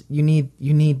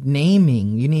need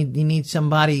naming. You need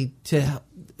somebody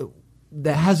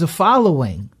that has a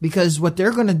following, because what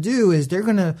they're going to do is they're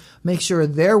going to make sure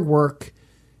their work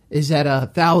is at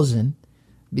 1,000,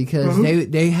 because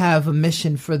they have a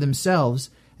mission for themselves.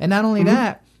 And not only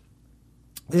that,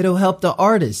 it'll help the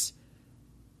artists.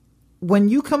 When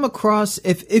you come across,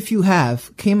 if you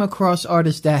came across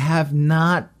artists that have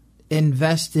not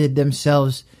invested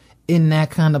themselves in that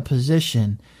kind of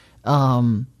position,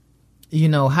 you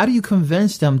know, how do you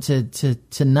convince them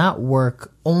to not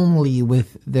work only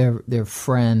with their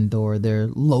friend or their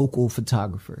local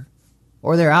photographer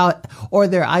or their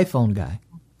iPhone guy?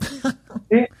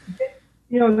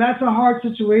 You know, that's a hard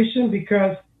situation,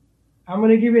 because I'm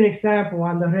going to give you an example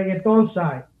on the reggaeton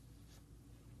side,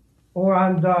 or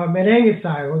on the merengue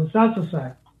side, or the salsa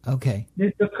side. Okay.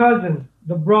 There's the cousin,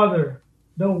 the brother,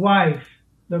 the wife,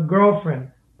 the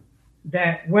girlfriend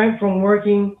that went from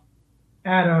working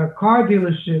at a car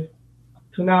dealership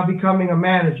to now becoming a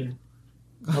manager.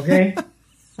 Okay?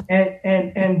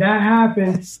 and that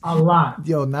happens a lot.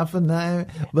 Yo, not for nothing,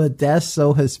 but that's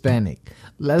so Hispanic.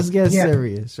 Let's get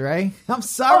serious, right? I'm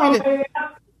sorry.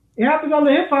 It happens on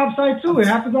the hip hop side too. It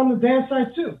happens on the dance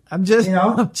side too. I'm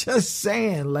just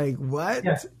saying, like, what?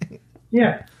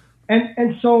 Yeah.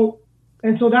 And so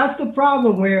that's the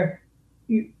problem, where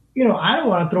you know, I don't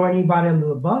want to throw anybody under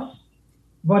the bus,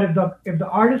 but if the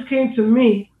artist came to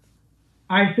me,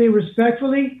 I say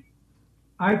respectfully,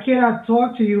 I cannot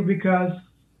talk to you because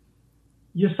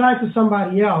you're signed to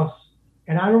somebody else,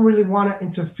 and I don't really want to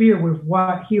interfere with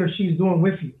what he or she's doing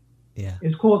with you. Yeah.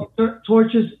 It's called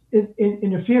tortious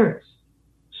interference.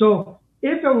 So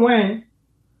if and when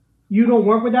you don't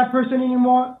work with that person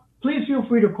anymore, please feel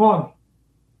free to call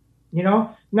me. You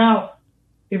know? Now,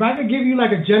 if I could give you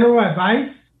like a general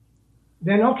advice,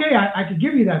 then okay, I could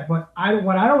give you that. But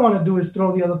what I don't want to do is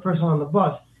throw the other person on the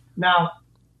bus. Now,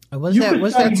 what's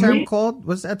that term called?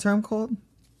 What's that term called?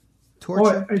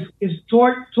 Torture? It's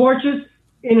tortious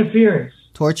interference.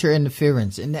 Torture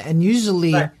interference. And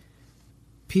usually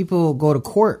people go to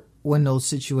court when those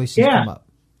situations come up.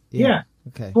 Yeah.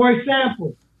 Okay. For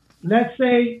example, let's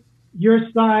say you're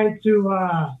signed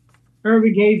to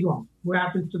Irving Hazelon, who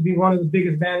happens to be one of the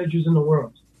biggest managers in the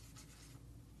world.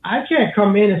 I can't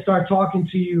come in and start talking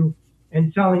to you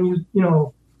and telling you, you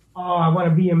know, oh, I want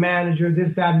to be a manager,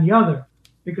 this, that, and the other.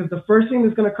 Because the first thing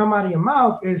that's going to come out of your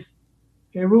mouth is,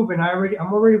 hey, Ruben,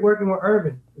 I'm already working with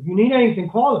Irvin. If you need anything,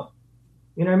 call him.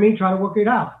 You know what I mean? Try to work it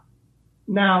out.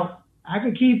 Now, I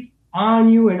could keep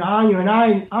on you and on you and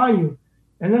on you.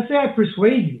 And let's say I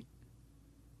persuade you,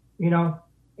 you know,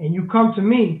 and you come to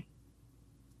me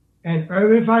and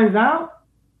Irvin finds out,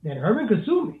 then Irvin could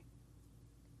sue me,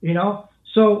 you know?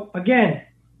 So again,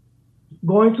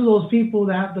 going to those people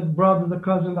that have the brother, the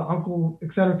cousin, the uncle, et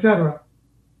cetera,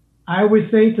 I always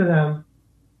say to them,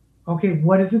 okay,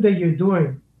 what is it that you're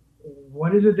doing?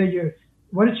 What is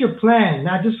your plan?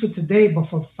 Not just for today, but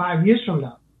for 5 years from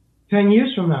now, 10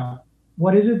 years from now.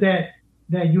 What is it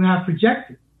that you have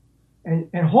projected?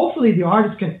 And hopefully the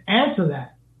artist can answer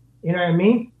that. You know what I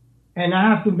mean? And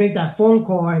I have to make that phone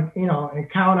call and, you know,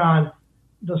 and count on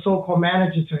the so-called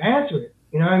manager to answer it.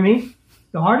 You know what I mean?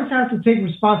 The artist has to take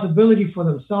responsibility for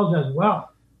themselves as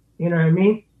well. You know what I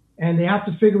mean? And they have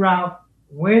to figure out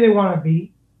where they want to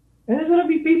be. And there's going to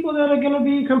be people that are going to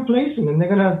be complacent and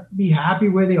they're going to be happy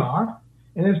where they are.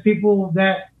 And there's people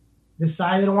that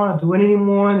decide they don't want to do it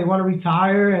anymore and they want to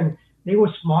retire, and they were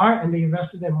smart and they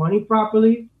invested their money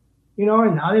properly, you know,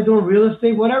 and now they're doing real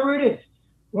estate, whatever it is.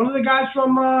 One of the guys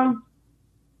from,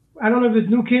 I don't know if it's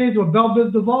New Kids or Belle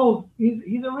Biv DeVoe, he's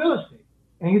in real estate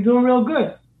and he's doing real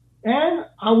good. And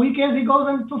on weekends he goes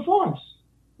and performs.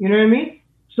 You know what I mean?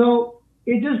 So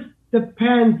it just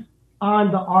depends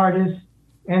on the artist,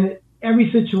 and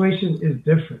every situation is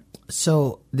different.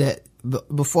 So that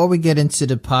before we get into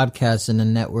the podcast and the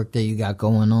network that you got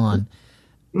going on,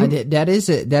 that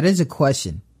is a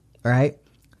question, all right?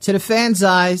 To the fans'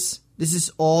 eyes, this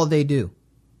is all they do.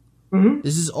 Mm-hmm.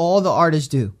 This is all the artists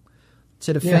do.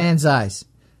 To the fans' eyes,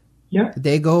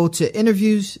 they go to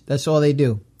interviews. That's all they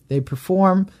do. They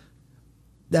perform.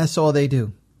 That's all they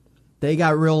do. They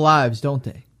got real lives, don't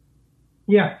they?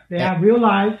 Yeah, they have real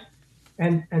lives,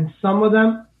 and some of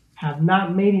them have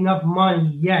not made enough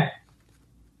money yet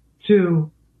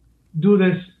to do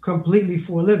this completely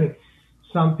for a living.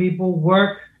 Some people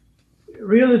work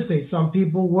real estate. Some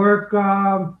people work,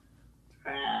 for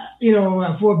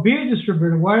a beer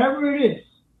distributor, whatever it is.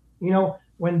 You know,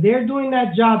 when they're doing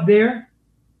that job there,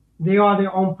 they are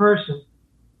their own person.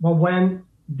 But when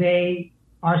they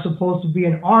are supposed to be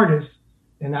an artist,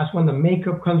 and that's when the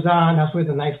makeup comes on, that's where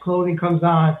the nice clothing comes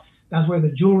on, that's where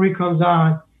the jewelry comes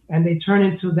on, and they turn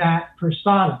into that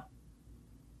persona.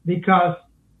 Because,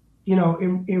 you know,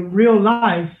 in real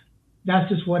life, that's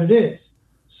just what it is.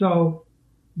 So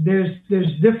there's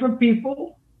different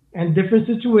people and different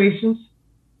situations,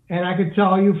 and I could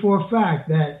tell you for a fact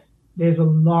that there's a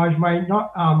large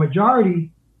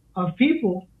majority of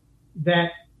people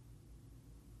that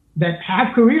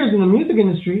have careers in the music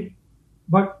industry,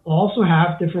 but also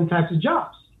have different types of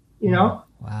jobs, you know?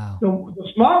 Wow.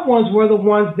 The smart ones were the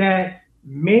ones that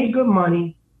made good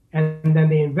money, and then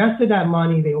they invested that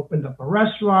money. They opened up a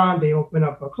restaurant. They opened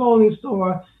up a clothing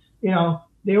store. You know,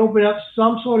 they opened up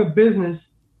some sort of business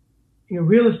in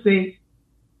real estate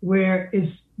where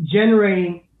it's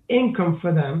generating income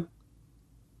for them,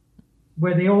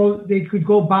 where they could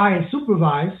go by and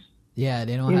supervise. Yeah,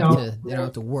 they don't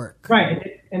have to work.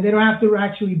 Right, and they don't have to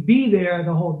actually be there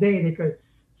the whole day. They could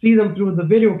see them through the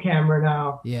video camera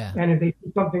now. Yeah. And if they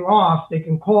see something off, they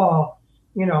can call,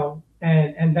 you know,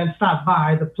 and then stop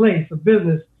by the place, the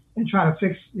business, and try to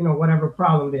fix, you know, whatever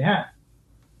problem they have.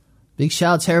 Big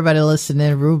shout out to everybody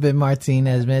listening. Ruben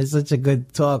Martinez, man, it's such a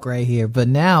good talk right here. But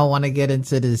now I want to get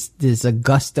into this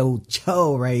Augusto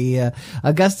Cho right here.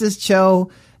 Augustus Cho,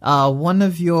 one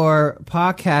of your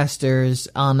podcasters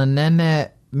on the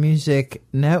Nenet Music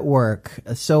Network.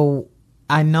 So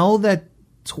I know that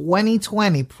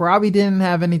 2020 probably didn't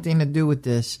have anything to do with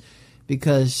this,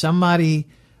 because somebody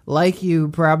like you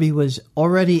probably was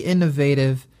already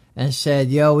innovative and said,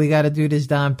 yo, we got to do this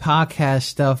damn podcast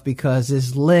stuff because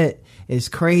it's lit, it's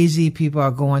crazy. People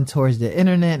are going towards the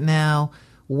internet now.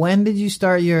 When did you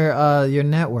start your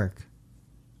network?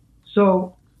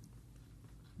 So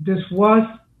this was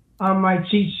on my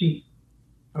cheat sheet.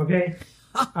 Okay.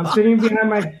 I'm sitting behind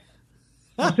my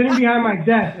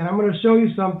desk, and I'm going to show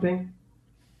you something.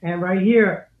 And right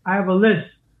here, I have a list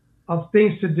of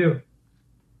things to do.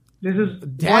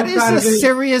 That is a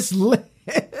serious list.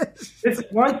 This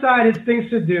one side is things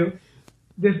to do.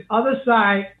 This other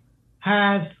side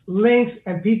has links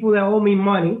and people that owe me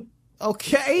money.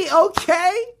 Okay.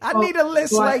 I need a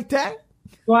list like that.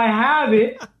 So I have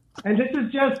it, and this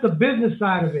is just the business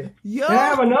side of it. Yo. And I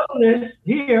have another list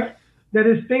here that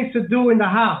is things to do in the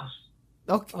house.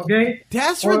 Okay?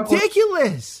 That's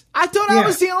ridiculous. I thought I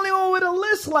was the only one with a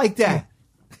list like that.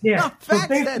 Yeah. So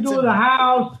things to do in the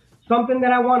house, something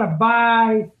that I want to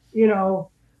buy, you know,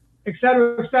 et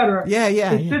cetera, et cetera. Yeah.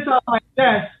 It sits on my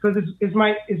desk because it's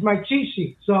my cheat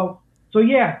sheet. So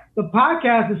yeah, the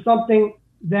podcast is something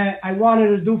that I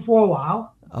wanted to do for a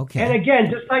while. Okay. And again,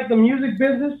 just like the music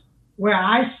business, where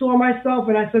I saw myself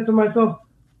and I said to myself,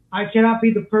 I cannot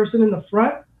be the person in the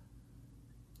front.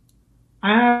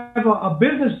 I have a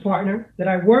business partner that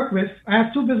I work with. I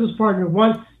have two business partners.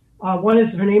 One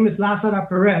is, her name is Lázara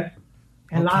Perez,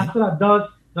 and Lázara does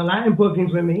the Latin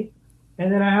bookings with me.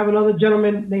 And then I have another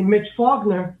gentleman named Mitch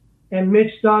Faulkner, and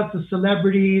Mitch does the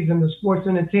celebrities and the sports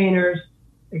entertainers,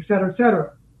 et cetera, et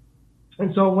cetera.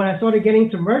 And so when I started getting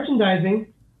into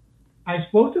merchandising, I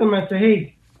spoke to them and I said,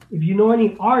 hey, if you know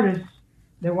any artists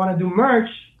that want to do merch,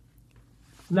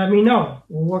 let me know.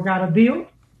 We'll work out a deal.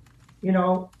 You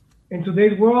know, in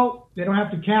today's world, they don't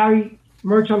have to carry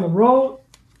merch on the road.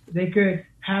 They could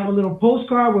have a little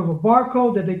postcard with a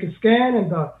barcode that they could scan,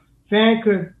 and the fan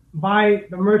could buy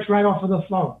the merch right off of the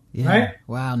phone. Yeah. Right?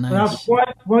 Wow, nice. So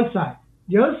that was one side.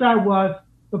 The other side was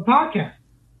the podcast.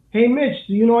 Hey, Mitch,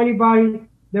 do you know anybody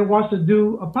that wants to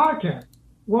do a podcast?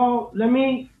 Well, let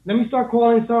me start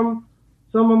calling some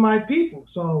of my people.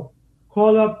 So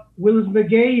call up Willis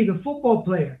McGahee, the football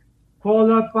player. Call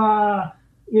up,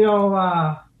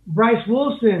 Bryce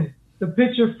Wilson, the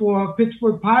pitcher for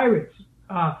Pittsburgh Pirates.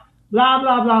 Blah,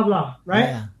 blah, blah, blah, right?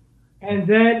 Yeah. And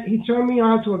then he turned me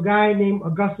on to a guy named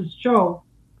Augustus Cho,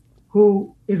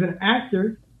 who is an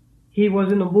actor. He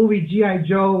was in the movie G.I.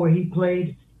 Joe, where he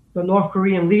played the North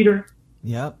Korean leader.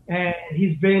 Yep. And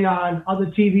he's been on other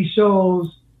TV shows,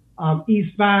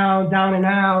 Eastbound, Down and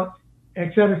Out, et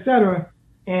cetera, et cetera.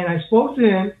 And I spoke to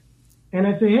him, and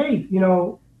I said, hey,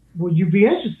 would you be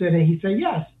interested? And he said,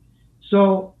 yes.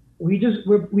 So we've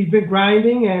been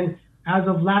grinding, and as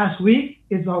of last week,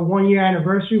 it's our 1-year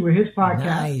anniversary with his podcast.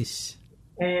 Nice.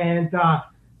 And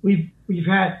we've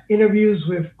had interviews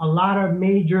with a lot of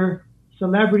major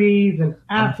celebrities and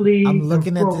athletes. I'm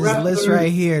looking at this list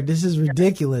right here. This is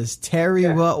ridiculous. Terry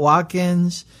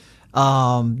Watkins,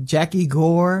 Jackie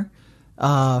Gore,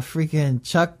 freaking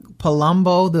Chuck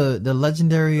Palumbo, the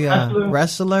legendary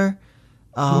wrestler.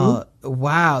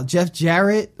 Wow, Jeff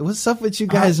Jarrett. What's up with you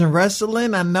guys in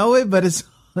wrestling? I know it, but it's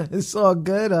It's all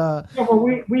good. Yeah, well,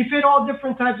 we fit all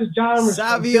different types of genres.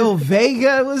 Savio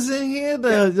Vega was in here,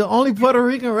 the only Puerto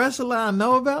Rican wrestler I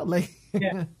know about.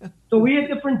 Yeah. So we had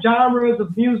different genres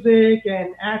of music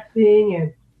and acting,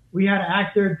 and we had an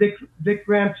actor, Vic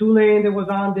Ram Tulane, that was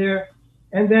on there.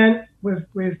 And then with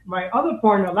my other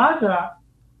partner, Lazara,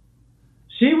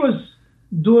 she was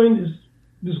doing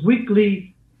this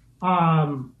weekly chat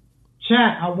on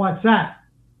WhatsApp,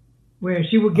 where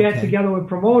she would get together with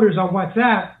promoters on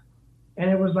WhatsApp, and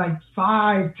it was like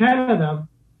 5, 10 of them.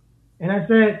 And I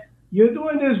said, "You're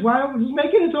doing this, why don't we just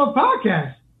make it into a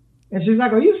podcast?" And she's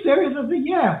like, "Are you serious?" I said,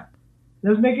 "Yeah,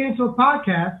 let's make it into a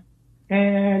podcast."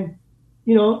 And,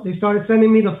 they started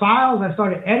sending me the files. I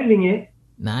started editing it.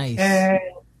 Nice.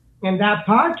 And that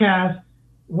podcast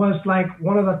was like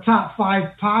one of the top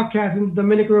 5 podcasts in the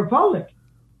Dominican Republic,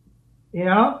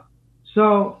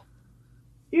 So,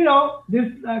 these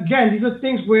are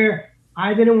things where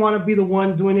I didn't want to be the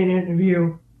one doing an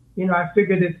interview. I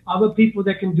figured there's other people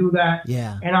that can do that.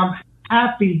 Yeah. And I'm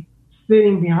happy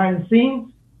sitting behind the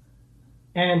scenes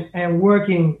and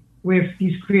working with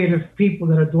these creative people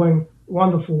that are doing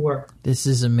wonderful work. This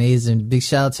is amazing. Big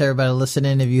shout out to everybody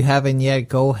listening. If you haven't yet,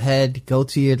 go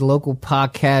to your local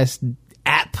podcast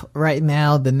app right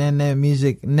now, the NetNet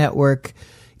Music Network.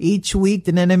 Each week,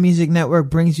 the NetNet Music Network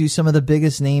brings you some of the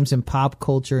biggest names in pop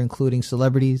culture, including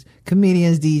celebrities,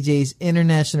 comedians, DJs,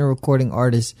 international recording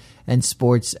artists, and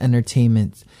sports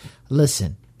entertainment.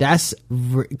 Listen, that's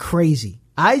crazy.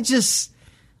 I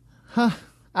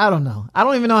don't know. I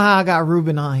don't even know how I got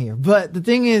Ruben on here. But the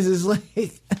thing is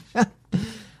like,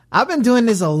 I've been doing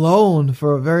this alone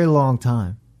for a very long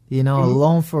time.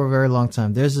 Alone for a very long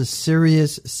time. There's a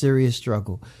serious, serious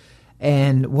struggle.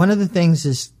 And one of the things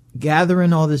is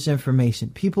gathering all this information.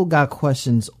 People got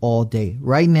questions all day.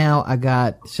 Right now, I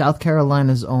got South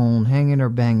Carolina's own Hangin' or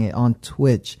Bang It on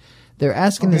Twitch. They're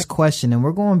asking this question, and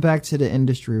we're going back to the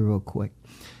industry real quick.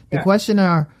 The question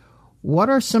are, what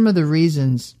are some of the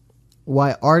reasons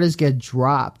why artists get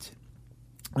dropped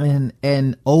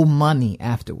and owe money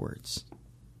afterwards?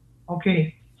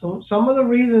 Okay, so some of the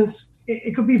reasons,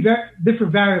 it could be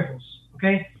different variables,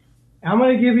 okay? I'm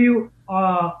going to give you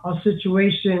a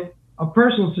situation, a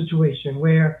personal situation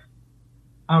where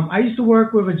I used to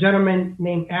work with a gentleman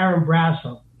named Aaron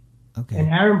Brasso. Okay. And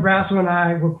Aaron Brasso and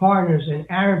I were partners, and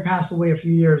Aaron passed away a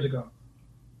few years ago.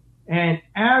 And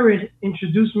Aaron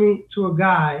introduced me to a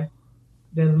guy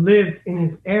that lived in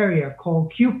his area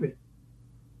called Cupid.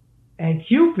 And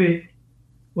Cupid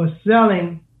was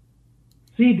selling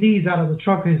CDs out of the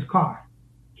trunk of his car.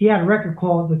 He had a record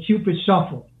called the Cupid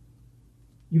Shuffle.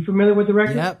 You familiar with the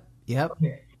record? Yep.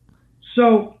 Okay.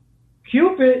 So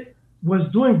Cupid was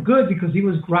doing good because he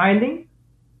was grinding,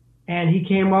 and he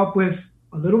came up with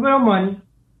a little bit of money,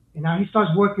 and now he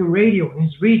starts working radio in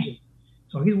his region.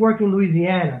 So he's working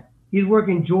Louisiana, he's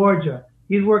working Georgia,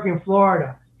 he's working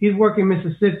Florida, he's working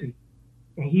Mississippi,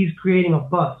 and he's creating a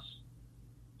buzz.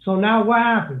 So now what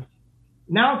happens?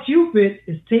 Now Cupid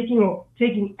is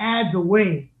taking ads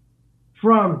away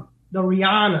from the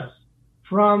Rihannas,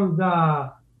 from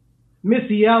the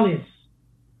Missy Elliott's,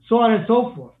 so on and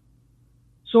so forth.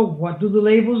 So what do the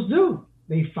labels do?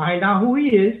 They find out who he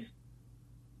is.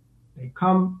 They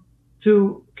come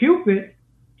to Cupid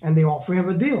and they offer him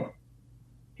a deal.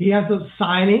 He ends up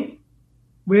signing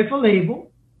with a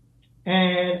label.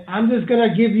 And I'm just going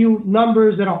to give you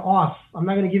numbers that are off. I'm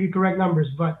not going to give you correct numbers,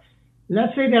 but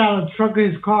let's say that out of the trunk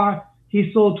of his car,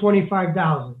 he sold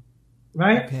 25,000,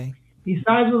 right? Okay. He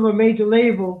signs with a major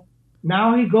label.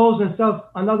 Now he goes and sells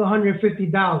another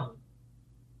 150,000.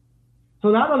 So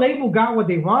now the label got what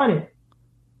they wanted.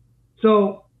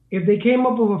 So if they came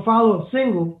up with a follow-up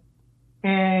single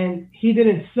and he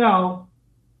didn't sell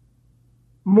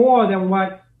more than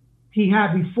what he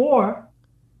had before,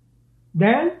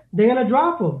 then they're going to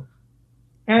drop him.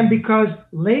 And because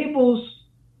labels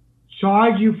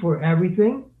charge you for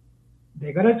everything,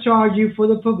 they're going to charge you for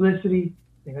the publicity,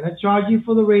 they're going to charge you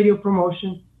for the radio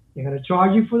promotion, they're going to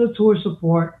charge you for the tour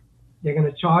support, they're going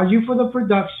to charge you for the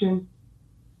production.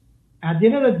 At the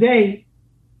end of the day,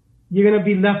 you're going to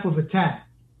be left with a tab.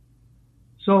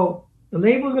 So the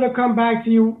label's going to come back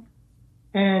to you,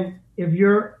 and if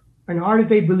you're an artist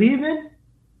they believe in,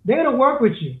 they're going to work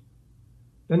with you.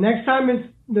 The next time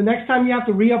you have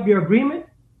to re-up your agreement,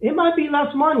 it might be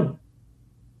less money.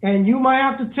 And you might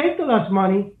have to take the less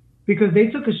money because they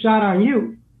took a shot on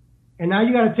you. And now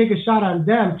you got to take a shot on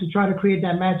them to try to create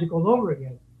that magic all over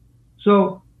again.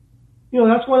 So,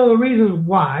 that's one of the reasons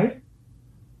why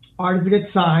artists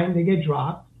get signed, they get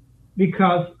dropped.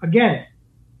 Because, again,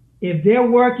 if they're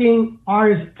working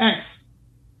artist X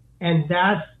and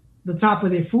that's the top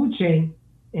of their food chain,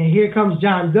 and here comes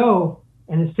John Doe,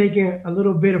 and it's taking a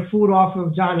little bit of food off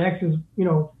of John X's,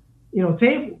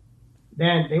 table,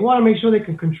 then they want to make sure they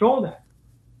can control that.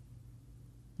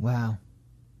 Wow.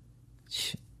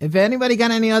 If anybody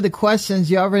got any other questions,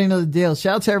 you already know the deal.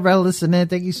 Shout out to everybody listening.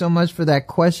 Thank you so much for that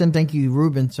question. Thank you,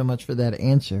 Ruben, so much for that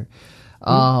answer.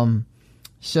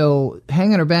 So,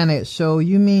 Hang It or Ban It. So,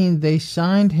 you mean they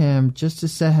signed him just to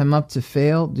set him up to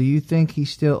fail? Do you think he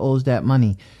still owes that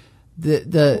money?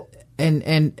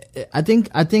 And I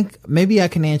think maybe I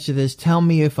can answer this. Tell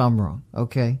me if I'm wrong,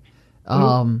 okay?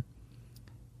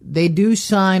 They do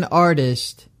sign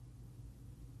artists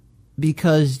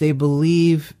because they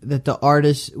believe that the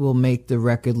artist will make the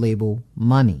record label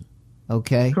money,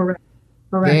 okay? Correct.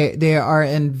 They are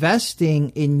investing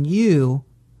in you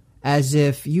as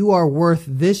if you are worth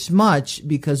this much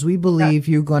because we believe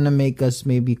you're going to make us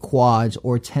maybe quads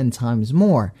or 10 times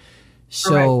more.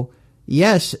 So,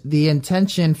 yes, the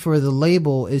intention for the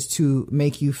label is to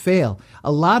make you fail.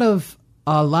 A lot of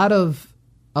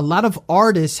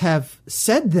artists have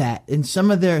said that in some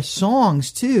of their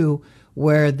songs too,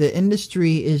 where the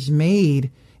industry is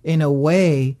made in a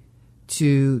way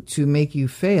to make you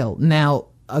fail. Now,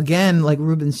 again, like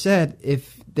Ruben said,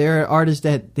 if there are artists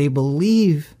that they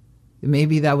believe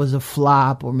maybe that was a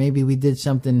flop or maybe we did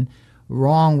something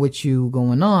wrong with you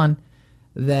going on,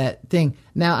 that thing.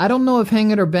 Now, I don't know if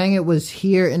Hang It or Bang It was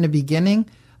here in the beginning,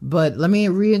 but let me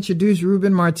reintroduce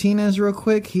Ruben Martinez real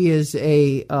quick. He is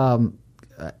a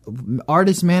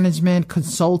artist management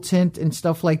consultant and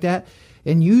stuff like that.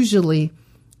 And usually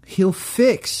he'll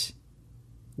fix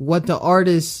what the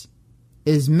artist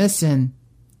is missing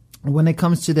when it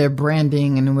comes to their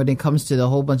branding and when it comes to the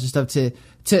whole bunch of stuff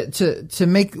to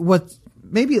make what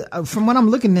maybe from what I'm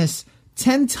looking at this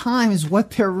 10 times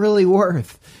what they're really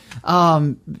worth.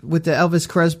 With the Elvis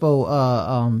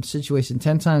Crespo situation,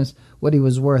 10 times what he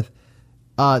was worth.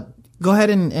 Go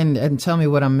ahead and tell me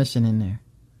what I'm missing in there.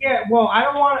 Yeah, well, I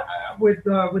don't want with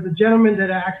the gentleman that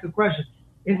asked the question.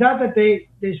 It's not that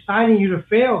they're signing you to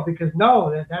fail, because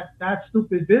no, that's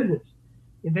stupid business.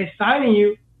 They're signing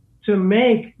you to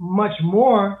make much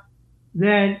more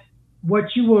than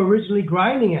what you were originally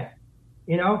grinding at.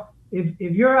 If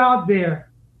you're out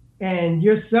there and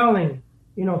you're selling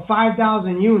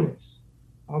 5,000 units,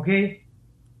 okay,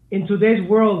 in today's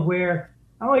world where,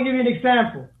 I want to give you an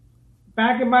example.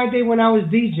 Back in my day when I was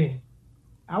DJing,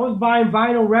 I was buying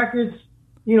vinyl records,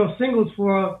 singles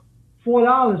for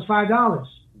 $4, $5.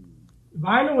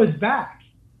 Vinyl is back.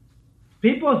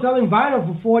 People are selling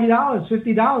vinyl for $40,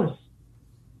 $50,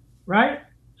 right?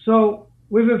 So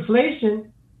with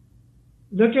inflation,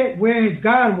 look at where it's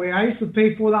gone, where I used to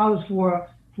pay $4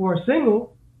 for a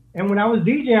single. And when I was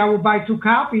DJing, I would buy 2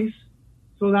 copies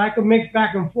so that I could mix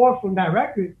back and forth from that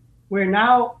record, where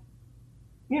now,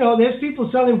 there's people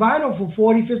selling vinyl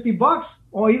for $40, $50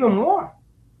 or even more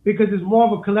because it's more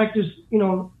of a collector's,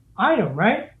 item,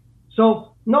 right?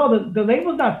 So, no, the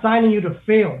label's not signing you to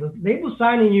fail. The label's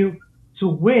signing you to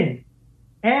win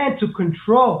and to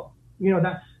control.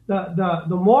 That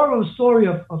the moral of the story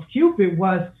of Cupid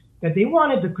was that they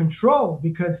wanted to control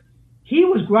because he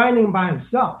was grinding by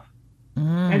himself.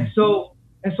 And so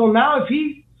now if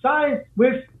he signs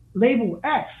with label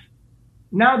X,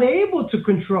 now they're able to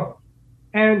control.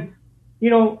 And,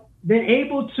 they're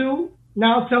able to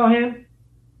now tell him,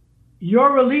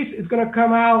 your release is going to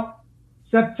come out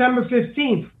September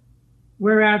 15th.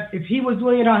 Whereas if he was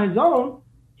doing it on his own,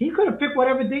 he could have picked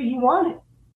whatever date he wanted.